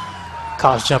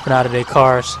 Cops jumping out of their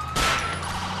cars.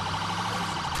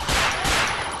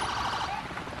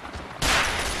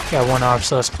 Got one armed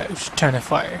suspect who's turning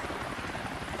fire.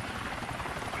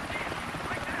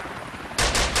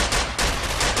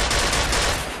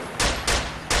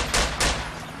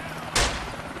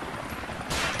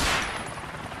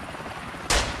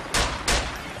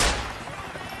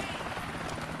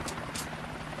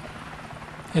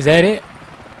 Is that it?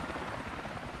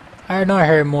 I know I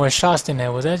heard more shots than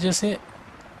that. Was that just it?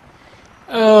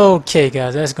 Okay,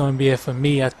 guys, that's gonna be it for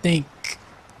me. I think.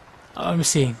 Let me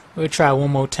see. We'll try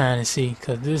one more time and see,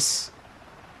 cause this.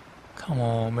 Come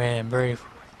on, man, bro. I'm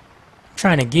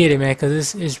trying to get it, man, cause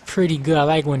this is pretty good. I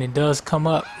like when it does come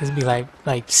up. It's be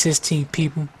like 16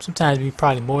 people. Sometimes it be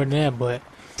probably more than that, but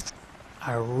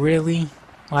I really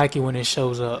like it when it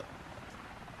shows up.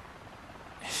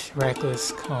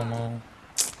 Reckless, come on.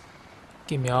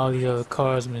 Give me all these other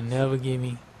cars, but never give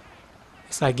me.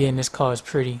 It's like getting this car is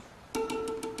pretty.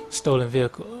 Stolen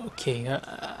vehicle. Okay.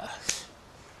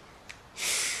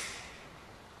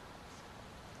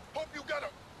 Hope you got a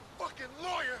fucking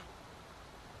lawyer.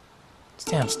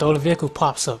 Damn, stolen vehicle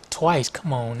pops up twice.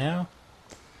 Come on now.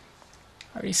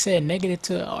 I already said negative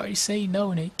to. I already say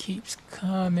no, and it keeps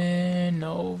coming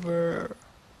over.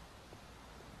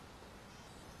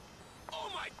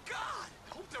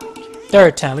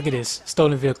 Third time, look at this.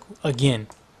 Stolen vehicle again.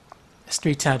 That's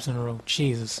 3 times in a row.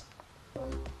 Jesus.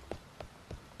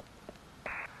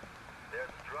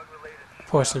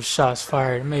 Reports of shots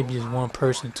fired. Maybe just one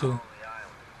person too.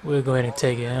 We'll go ahead and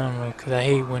take it. I don't know, cause I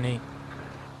hate when they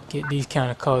get these kind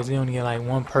of calls. They only get like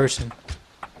one person.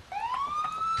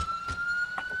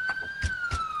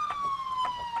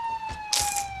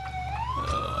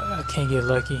 I can't get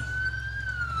lucky.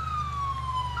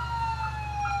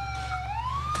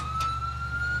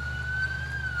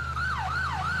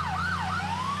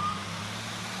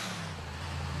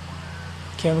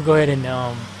 Okay, I'm gonna go ahead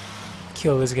and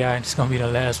kill this guy. It's gonna be the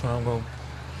last one. I'm gonna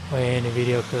go ahead and end the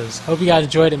video because hope you guys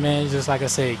enjoyed it, man. Just like I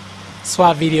say,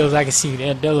 SWAT videos I can see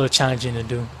they're a little challenging to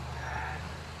do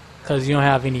because you don't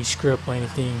have any script or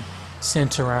anything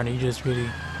centered around it. You just really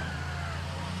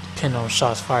depend on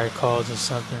shots fired calls or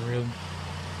something. Really,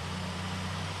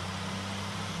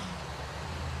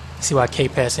 see why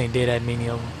K-Pass ain't did that many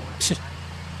of them.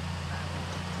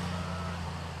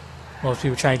 Most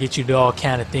people trying to get you to do all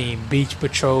kind of things. Beach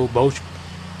patrol, boat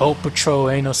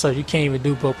patrol, ain't no such. You can't even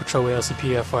do boat patrol with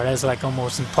LCPDFR. That's like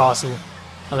almost impossible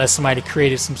unless somebody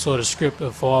created some sort of script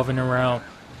evolving around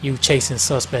you chasing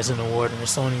suspects in the water.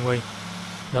 It's the only way.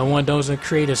 No one doesn't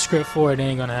create a script for it, it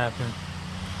ain't gonna happen.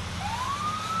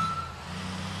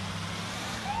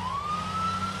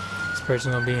 This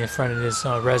person's gonna be in front of this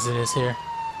residence here.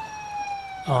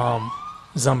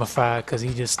 Zombified because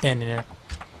he's just standing there.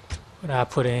 But I'll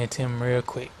put it into him real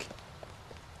quick.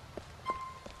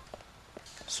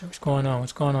 Sir, what's going on?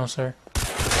 What's going on, sir?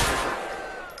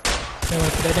 Okay,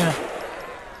 put that down.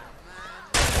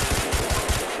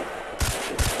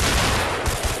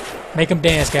 Make him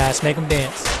dance, guys. Make him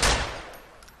dance.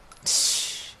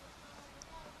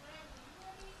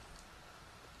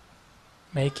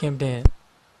 Make him dance.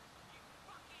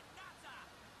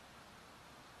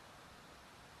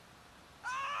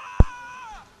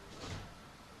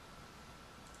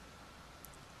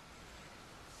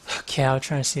 Okay, I'll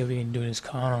try and see if we can do this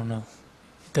call. I don't know.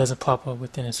 It doesn't pop up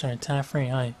within a certain time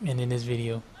frame. I ain't ending this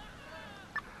video.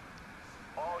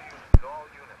 All units.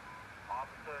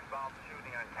 Officer involved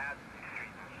shooting on Cassidy Street.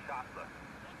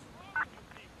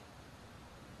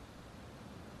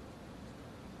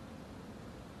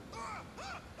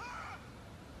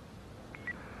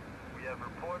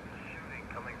 report the shooting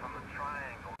coming from the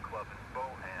Triangle Club in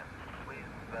Bohan. Please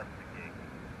investigate.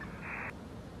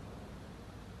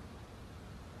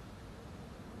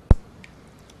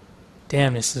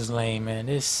 Damn, this is lame, man.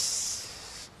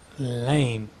 This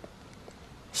lame.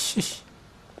 Shush.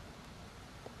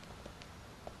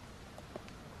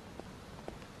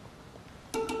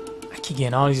 I keep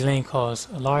getting all these lame calls.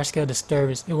 A large scale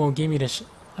disturbance. It won't give me the.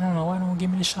 I don't know why it won't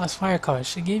give me the shots fired card. It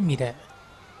should give me that.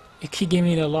 It keep giving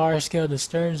me the large scale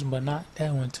disturbance, but not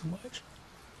that one too much.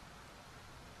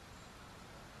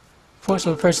 Force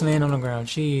of a person laying on the ground.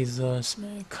 Jesus,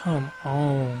 man, come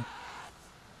on.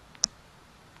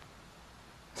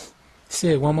 That's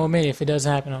it. One more minute. If it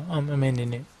doesn't happen, I'm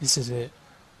ending it. This is it.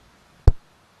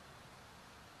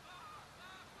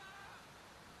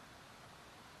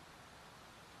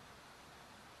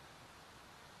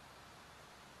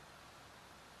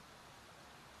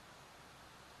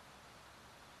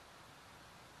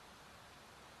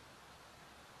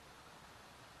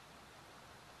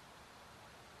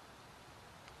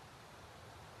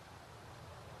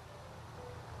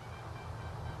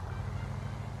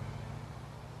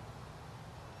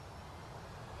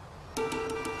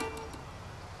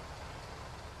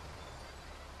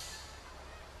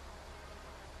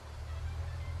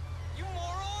 You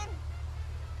moron!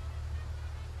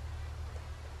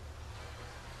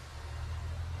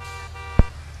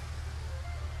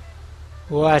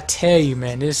 Well, I tell you,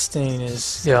 man, this thing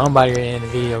is. Yeah, I'm about to end the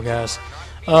video, guys.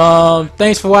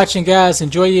 Thanks for watching, guys.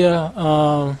 Enjoy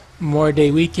your Memorial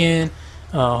Day weekend.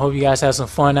 Hope you guys have some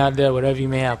fun out there. Whatever you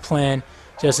may have planned,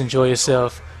 just enjoy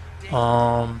yourself.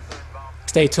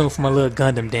 Stay tuned for my little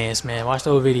Gundam dance, man. Watch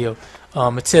the whole video.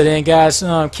 Until then, guys,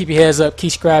 keep your heads up,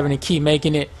 keep subscribing, and keep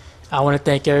making it. I want to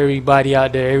thank everybody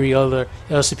out there, every other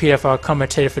LCPDFR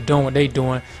commentator for doing what they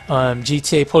doing.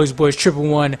 GTA Police Boys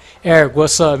 111, Eric,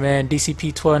 what's up, man? DCP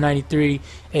 1293,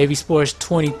 AV Sports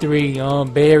 23,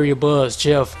 Bay Area Buzz,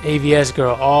 Jeff, AVS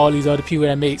Girl, all these other people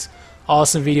that makes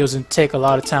awesome videos and take a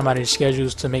lot of time out of their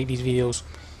schedules to make these videos,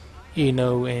 you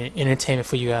know, and entertainment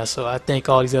for you guys. So I thank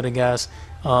all these other guys.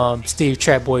 Steve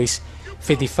Trap Boys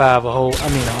 55, a whole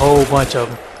bunch of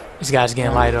them. These guys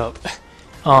getting light up.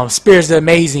 Spirits the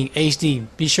Amazing HD.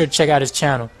 Be sure to check out his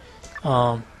channel.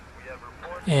 And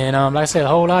like I said, a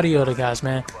whole lot of you other guys,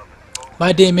 man. But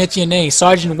I did mention your name,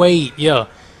 Sergeant Wade. Yeah,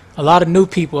 a lot of new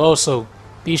people also.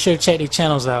 Be sure to check their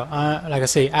channels out. Like I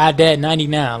say,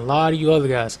 iDad99. A lot of you other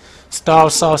guys. Star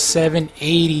Sauce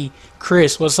 780.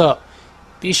 Chris, what's up?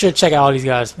 Be sure to check out all these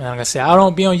guys, man. Like I said, I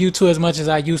don't be on YouTube as much as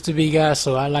I used to be, guys.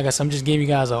 So like I said, I'm just giving you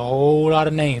guys a whole lot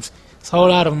of names. There's a whole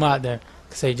lot of them out there.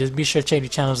 Like I say, just be sure to check the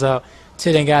channels out.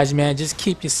 Till then, guys, man, just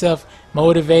keep yourself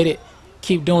motivated.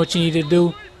 Keep doing what you need to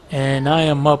do. And I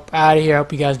am up out of here. I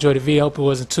hope you guys enjoyed the video. I hope it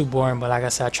wasn't too boring. But like I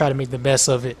said, I try to make the best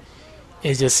of it.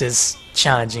 It just is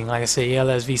challenging. Like I said,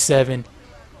 LSV7.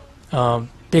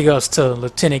 Big ups to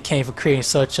Lieutenant Kane for creating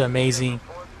such an amazing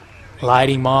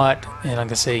lighting mod. And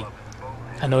like I say,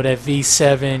 I know that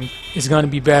V7 is going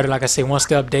to be better. Like I say, once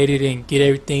they update it and get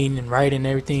everything and write and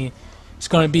everything, it's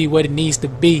going to be what it needs to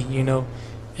be, you know.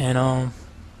 And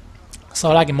that's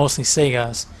all I can mostly say,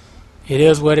 guys. It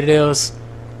is what it is.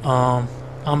 I'm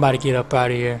about to get up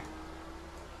out of here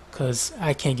because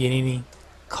I can't get any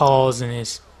calls and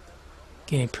it's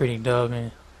getting pretty dumb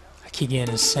and I keep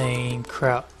getting the same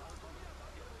crap.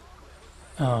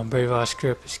 Brave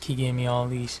scripts keep giving me all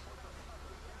these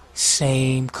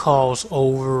same calls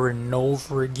over and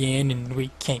over again and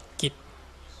we can't get.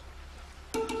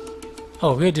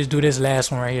 Oh, we'll just do this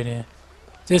last one right here then.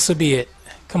 This will be it.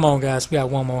 Come on, guys, we got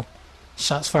one more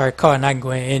shots fired card and I can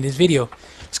go ahead and end this video.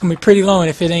 It's gonna be pretty long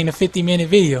if it ain't a 50-minute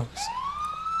video.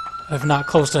 If not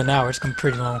close to an hour, it's gonna be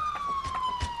pretty long.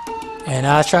 And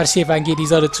I'll try to see if I can get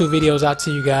these other two videos out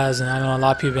to you guys. And I know a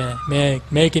lot of people, man,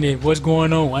 making it. What's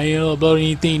going on? I ain't uploading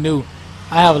anything new.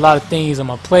 I have a lot of things on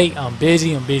my plate. I'm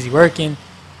busy working.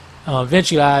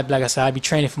 Eventually, like I said, I'll be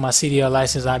training for my CDL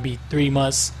license. I'll be 3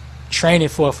 months training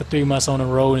for 3 months on the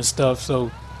road and stuff. So,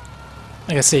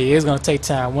 like I said, it's gonna take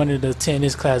time. I wanted to attend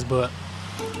this class, but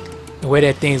the way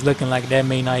that thing's looking like that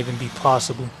may not even be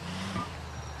possible.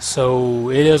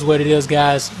 So it is what it is,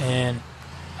 guys. And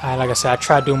like I said, I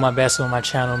try doing my best on my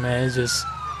channel, man. It's just,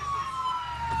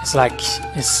 it's like,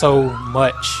 it's so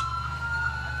much.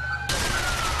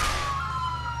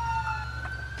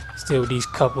 Still with these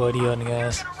couple of the other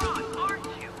guys.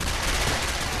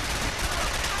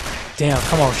 Damn,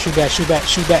 come on, shoot back, shoot back,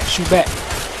 shoot back, shoot back.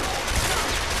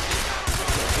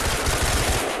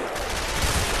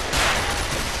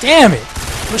 Damn it!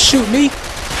 Don't shoot me!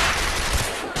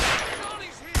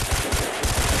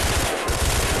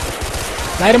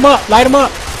 Light him up! Light him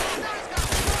up!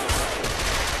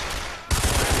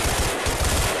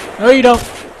 No, you don't.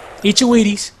 Eat your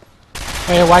Wheaties.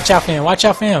 Hey, watch out for him. Watch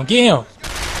out for him. Get him.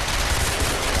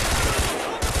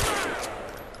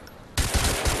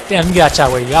 Damn, you got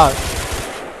y'all way. Y'all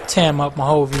tam up my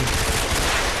whole view.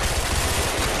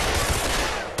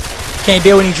 Can't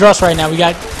deal with any drugs right now. We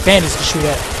got bandits to shoot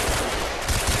at.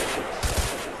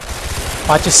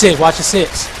 Watch your six. Watch your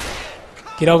six.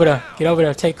 Get over there. Get over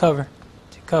there. Take cover.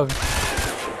 Take cover.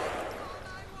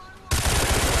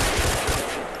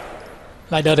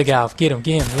 Like the other guy. Get him.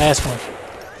 Get him. Last one.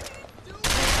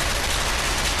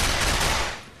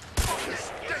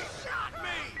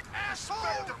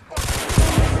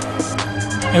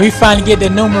 And we finally get the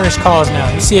numerous calls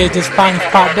now. You see it just finally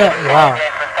popped up. Wow.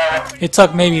 It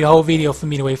took maybe the whole video for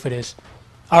me to wait for this.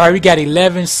 Alright, we got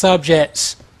 11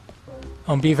 subjects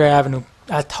on Beaver Avenue.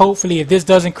 Hopefully, if this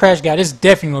doesn't crash, guys, this is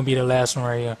definitely going to be the last one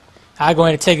right here. I'll go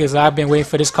ahead and take it because I've been waiting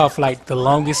for this call for like the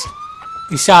longest.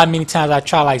 You saw how many times I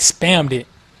tried like spammed it.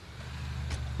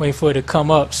 Waiting for it to come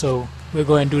up. So we'll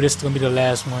go ahead and do this. It's going to be the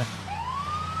last one.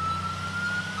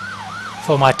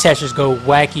 Before my testers go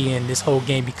wacky and this whole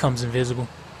game becomes invisible.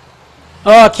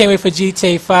 Oh, I can't wait for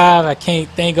GTA 5. I can't,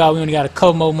 thank God we only got a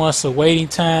couple more months of waiting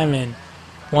time. And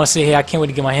once it's here, I can't wait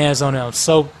to get my hands on it. I'm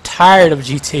so tired of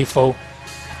GTA 4.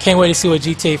 Can't wait to see what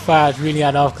GTA 5 is really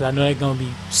out of because I know they're going to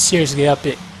be seriously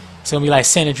epic. It's going to be like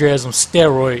San Andreas on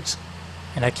steroids.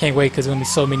 And I can't wait because there's going to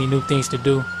be so many new things to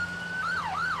do.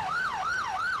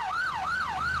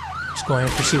 Let's go ahead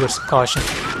and proceed with caution.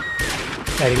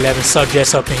 Got 11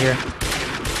 subjects up in here.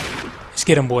 Let's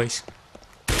get them, boys.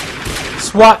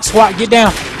 SWAT, SWAT, get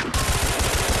down.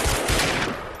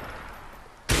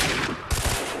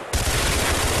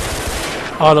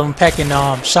 All of them packing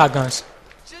shotguns.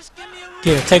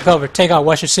 Get him, take over, take out,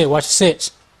 watch your sit, watch your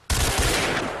sits.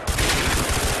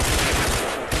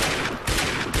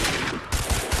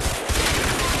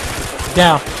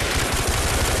 Down.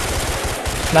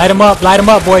 Light them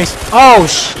up, boys. Oh,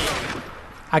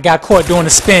 I got caught doing a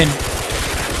spin.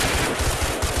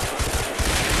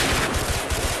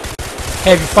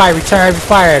 Heavy fire, return heavy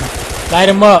fire. Light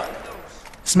them up.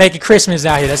 Let's make it Christmas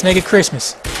out here. Let's make it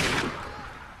Christmas.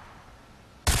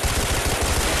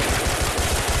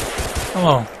 Come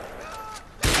on.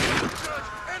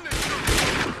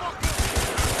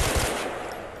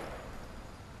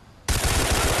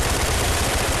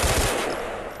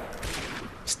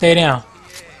 Stay down.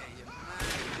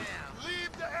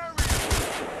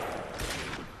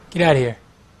 Get out of here.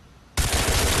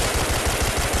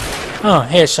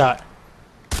 Headshot.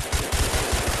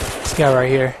 This guy right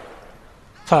here.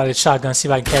 Probably the shotgun, see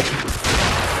if I can catch him.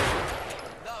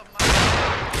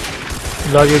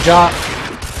 You love your job?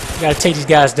 You gotta take these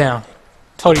guys down.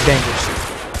 Totally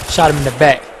dangerous. Shot him in the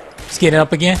back. He's getting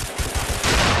up again.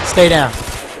 Stay down.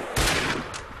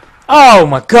 Oh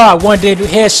my god, one day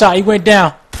headshot, he went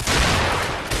down.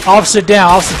 Officer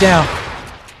down, officer down.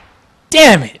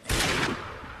 Damn it.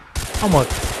 I'm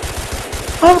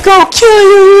gonna kill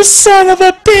you, you son of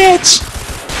a bitch!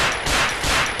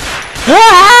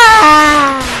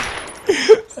 Ah!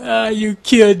 You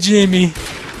killed Jimmy.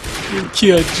 You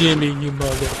killed Jimmy, you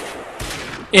mother.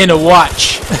 In a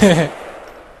watch.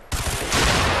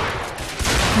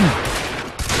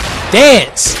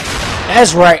 Dance!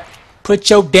 That's right. Put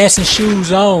your dancing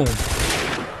shoes on.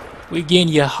 We getting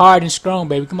you hard and strong,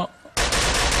 baby. Come on.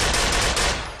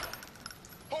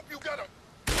 Hope you got a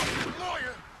fucking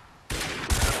lawyer.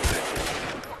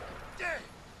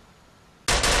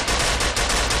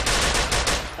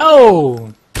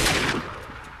 Oh!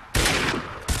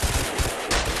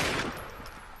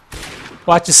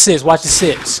 Watch your six, watch your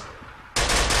six.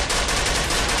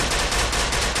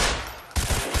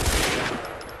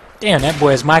 Damn, that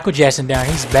boy is Michael Jackson down.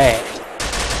 He's bad.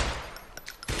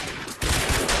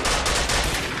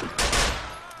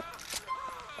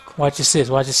 Watch your six,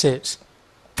 watch your six.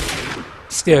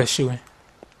 Still shooting.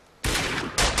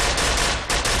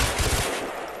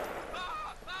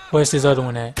 Where's this other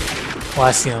one at? Oh,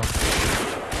 I see him.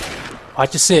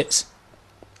 Watch your six.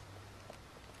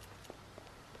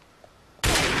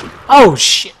 Oh,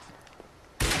 shit.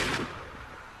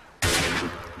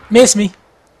 Miss me.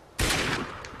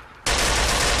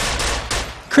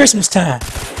 Christmas time.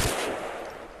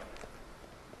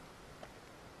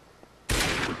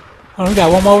 Oh, we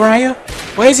got one more around here?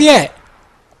 Where's he at?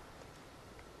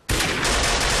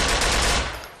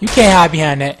 You can't hide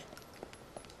behind that.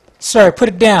 Sir, put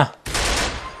it down.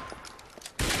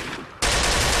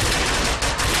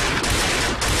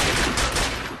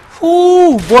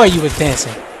 Ooh, boy, you was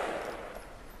dancing.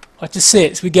 Watch your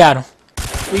six. We got him.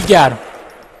 We got him.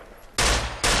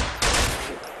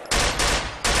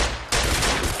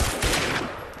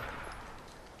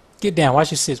 Get down.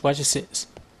 Watch your six. Watch your six.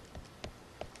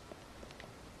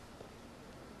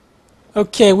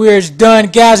 Okay, we're done,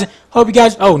 guys. Hope you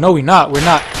guys. Oh no, we're not. We're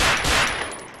not.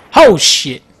 Oh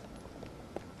shit.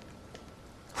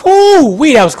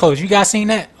 Whoo, that was close. You guys seen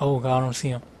that? Oh god, I don't see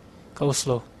him. Go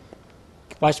slow.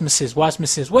 Watch me assist. Watch me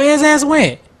assist. Where his ass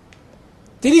went?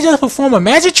 Did he just perform a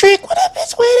magic trick? What that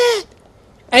bitch went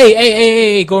at?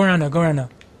 Hey, go around now. Go around now.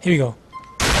 Here we go.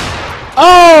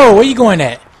 Oh, where you going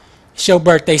at? It's your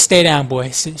birthday. Stay down, boy.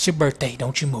 It's your birthday.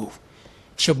 Don't you move.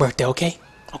 It's your birthday, okay?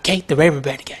 Okay, the rabbit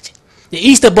bunny got you. The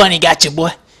Easter bunny got you,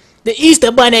 boy. The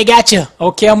Easter bunny got you.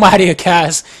 Okay, I'm out of here,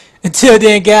 guys. Until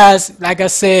then, guys, like I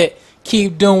said,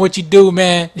 keep doing what you do,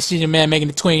 man. This is your man making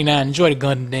the 29. Enjoy the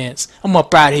Gundam dance. I'm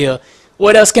up out here.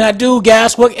 What else can I do,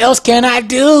 guys? What else can I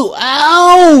do?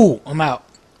 Ow! I'm out.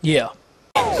 Yeah.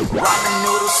 Ramen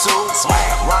noodle soup,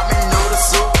 ramen noodle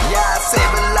soup. Yeah, I save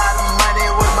a lot of money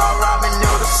with my ramen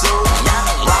noodle soup.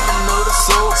 Yeah, ramen noodle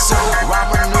soup,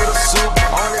 ramen noodle soup.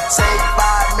 Only take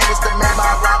 5 minutes to make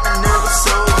my ramen noodle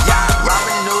soup. Yeah,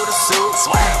 ramen noodle soup,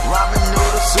 ramen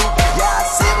noodle soup. Yeah, I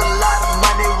save a lot of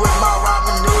money with my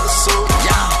ramen noodle soup.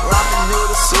 Yeah, ramen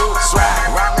noodle soup,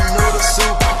 ramen noodle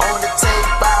soup. Only take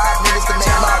 5 minutes to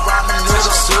make my ramen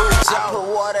noodle soup. I put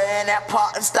water in that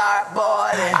pot and start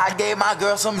boiling. I gave my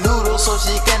girl some noodles so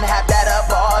she can have that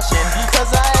abortion.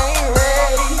 Cause I ain't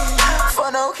ready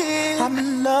for no kid. I'm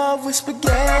in love with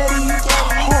spaghetti.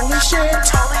 Holy shit.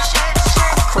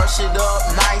 Crush it up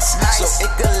nice, so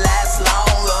it could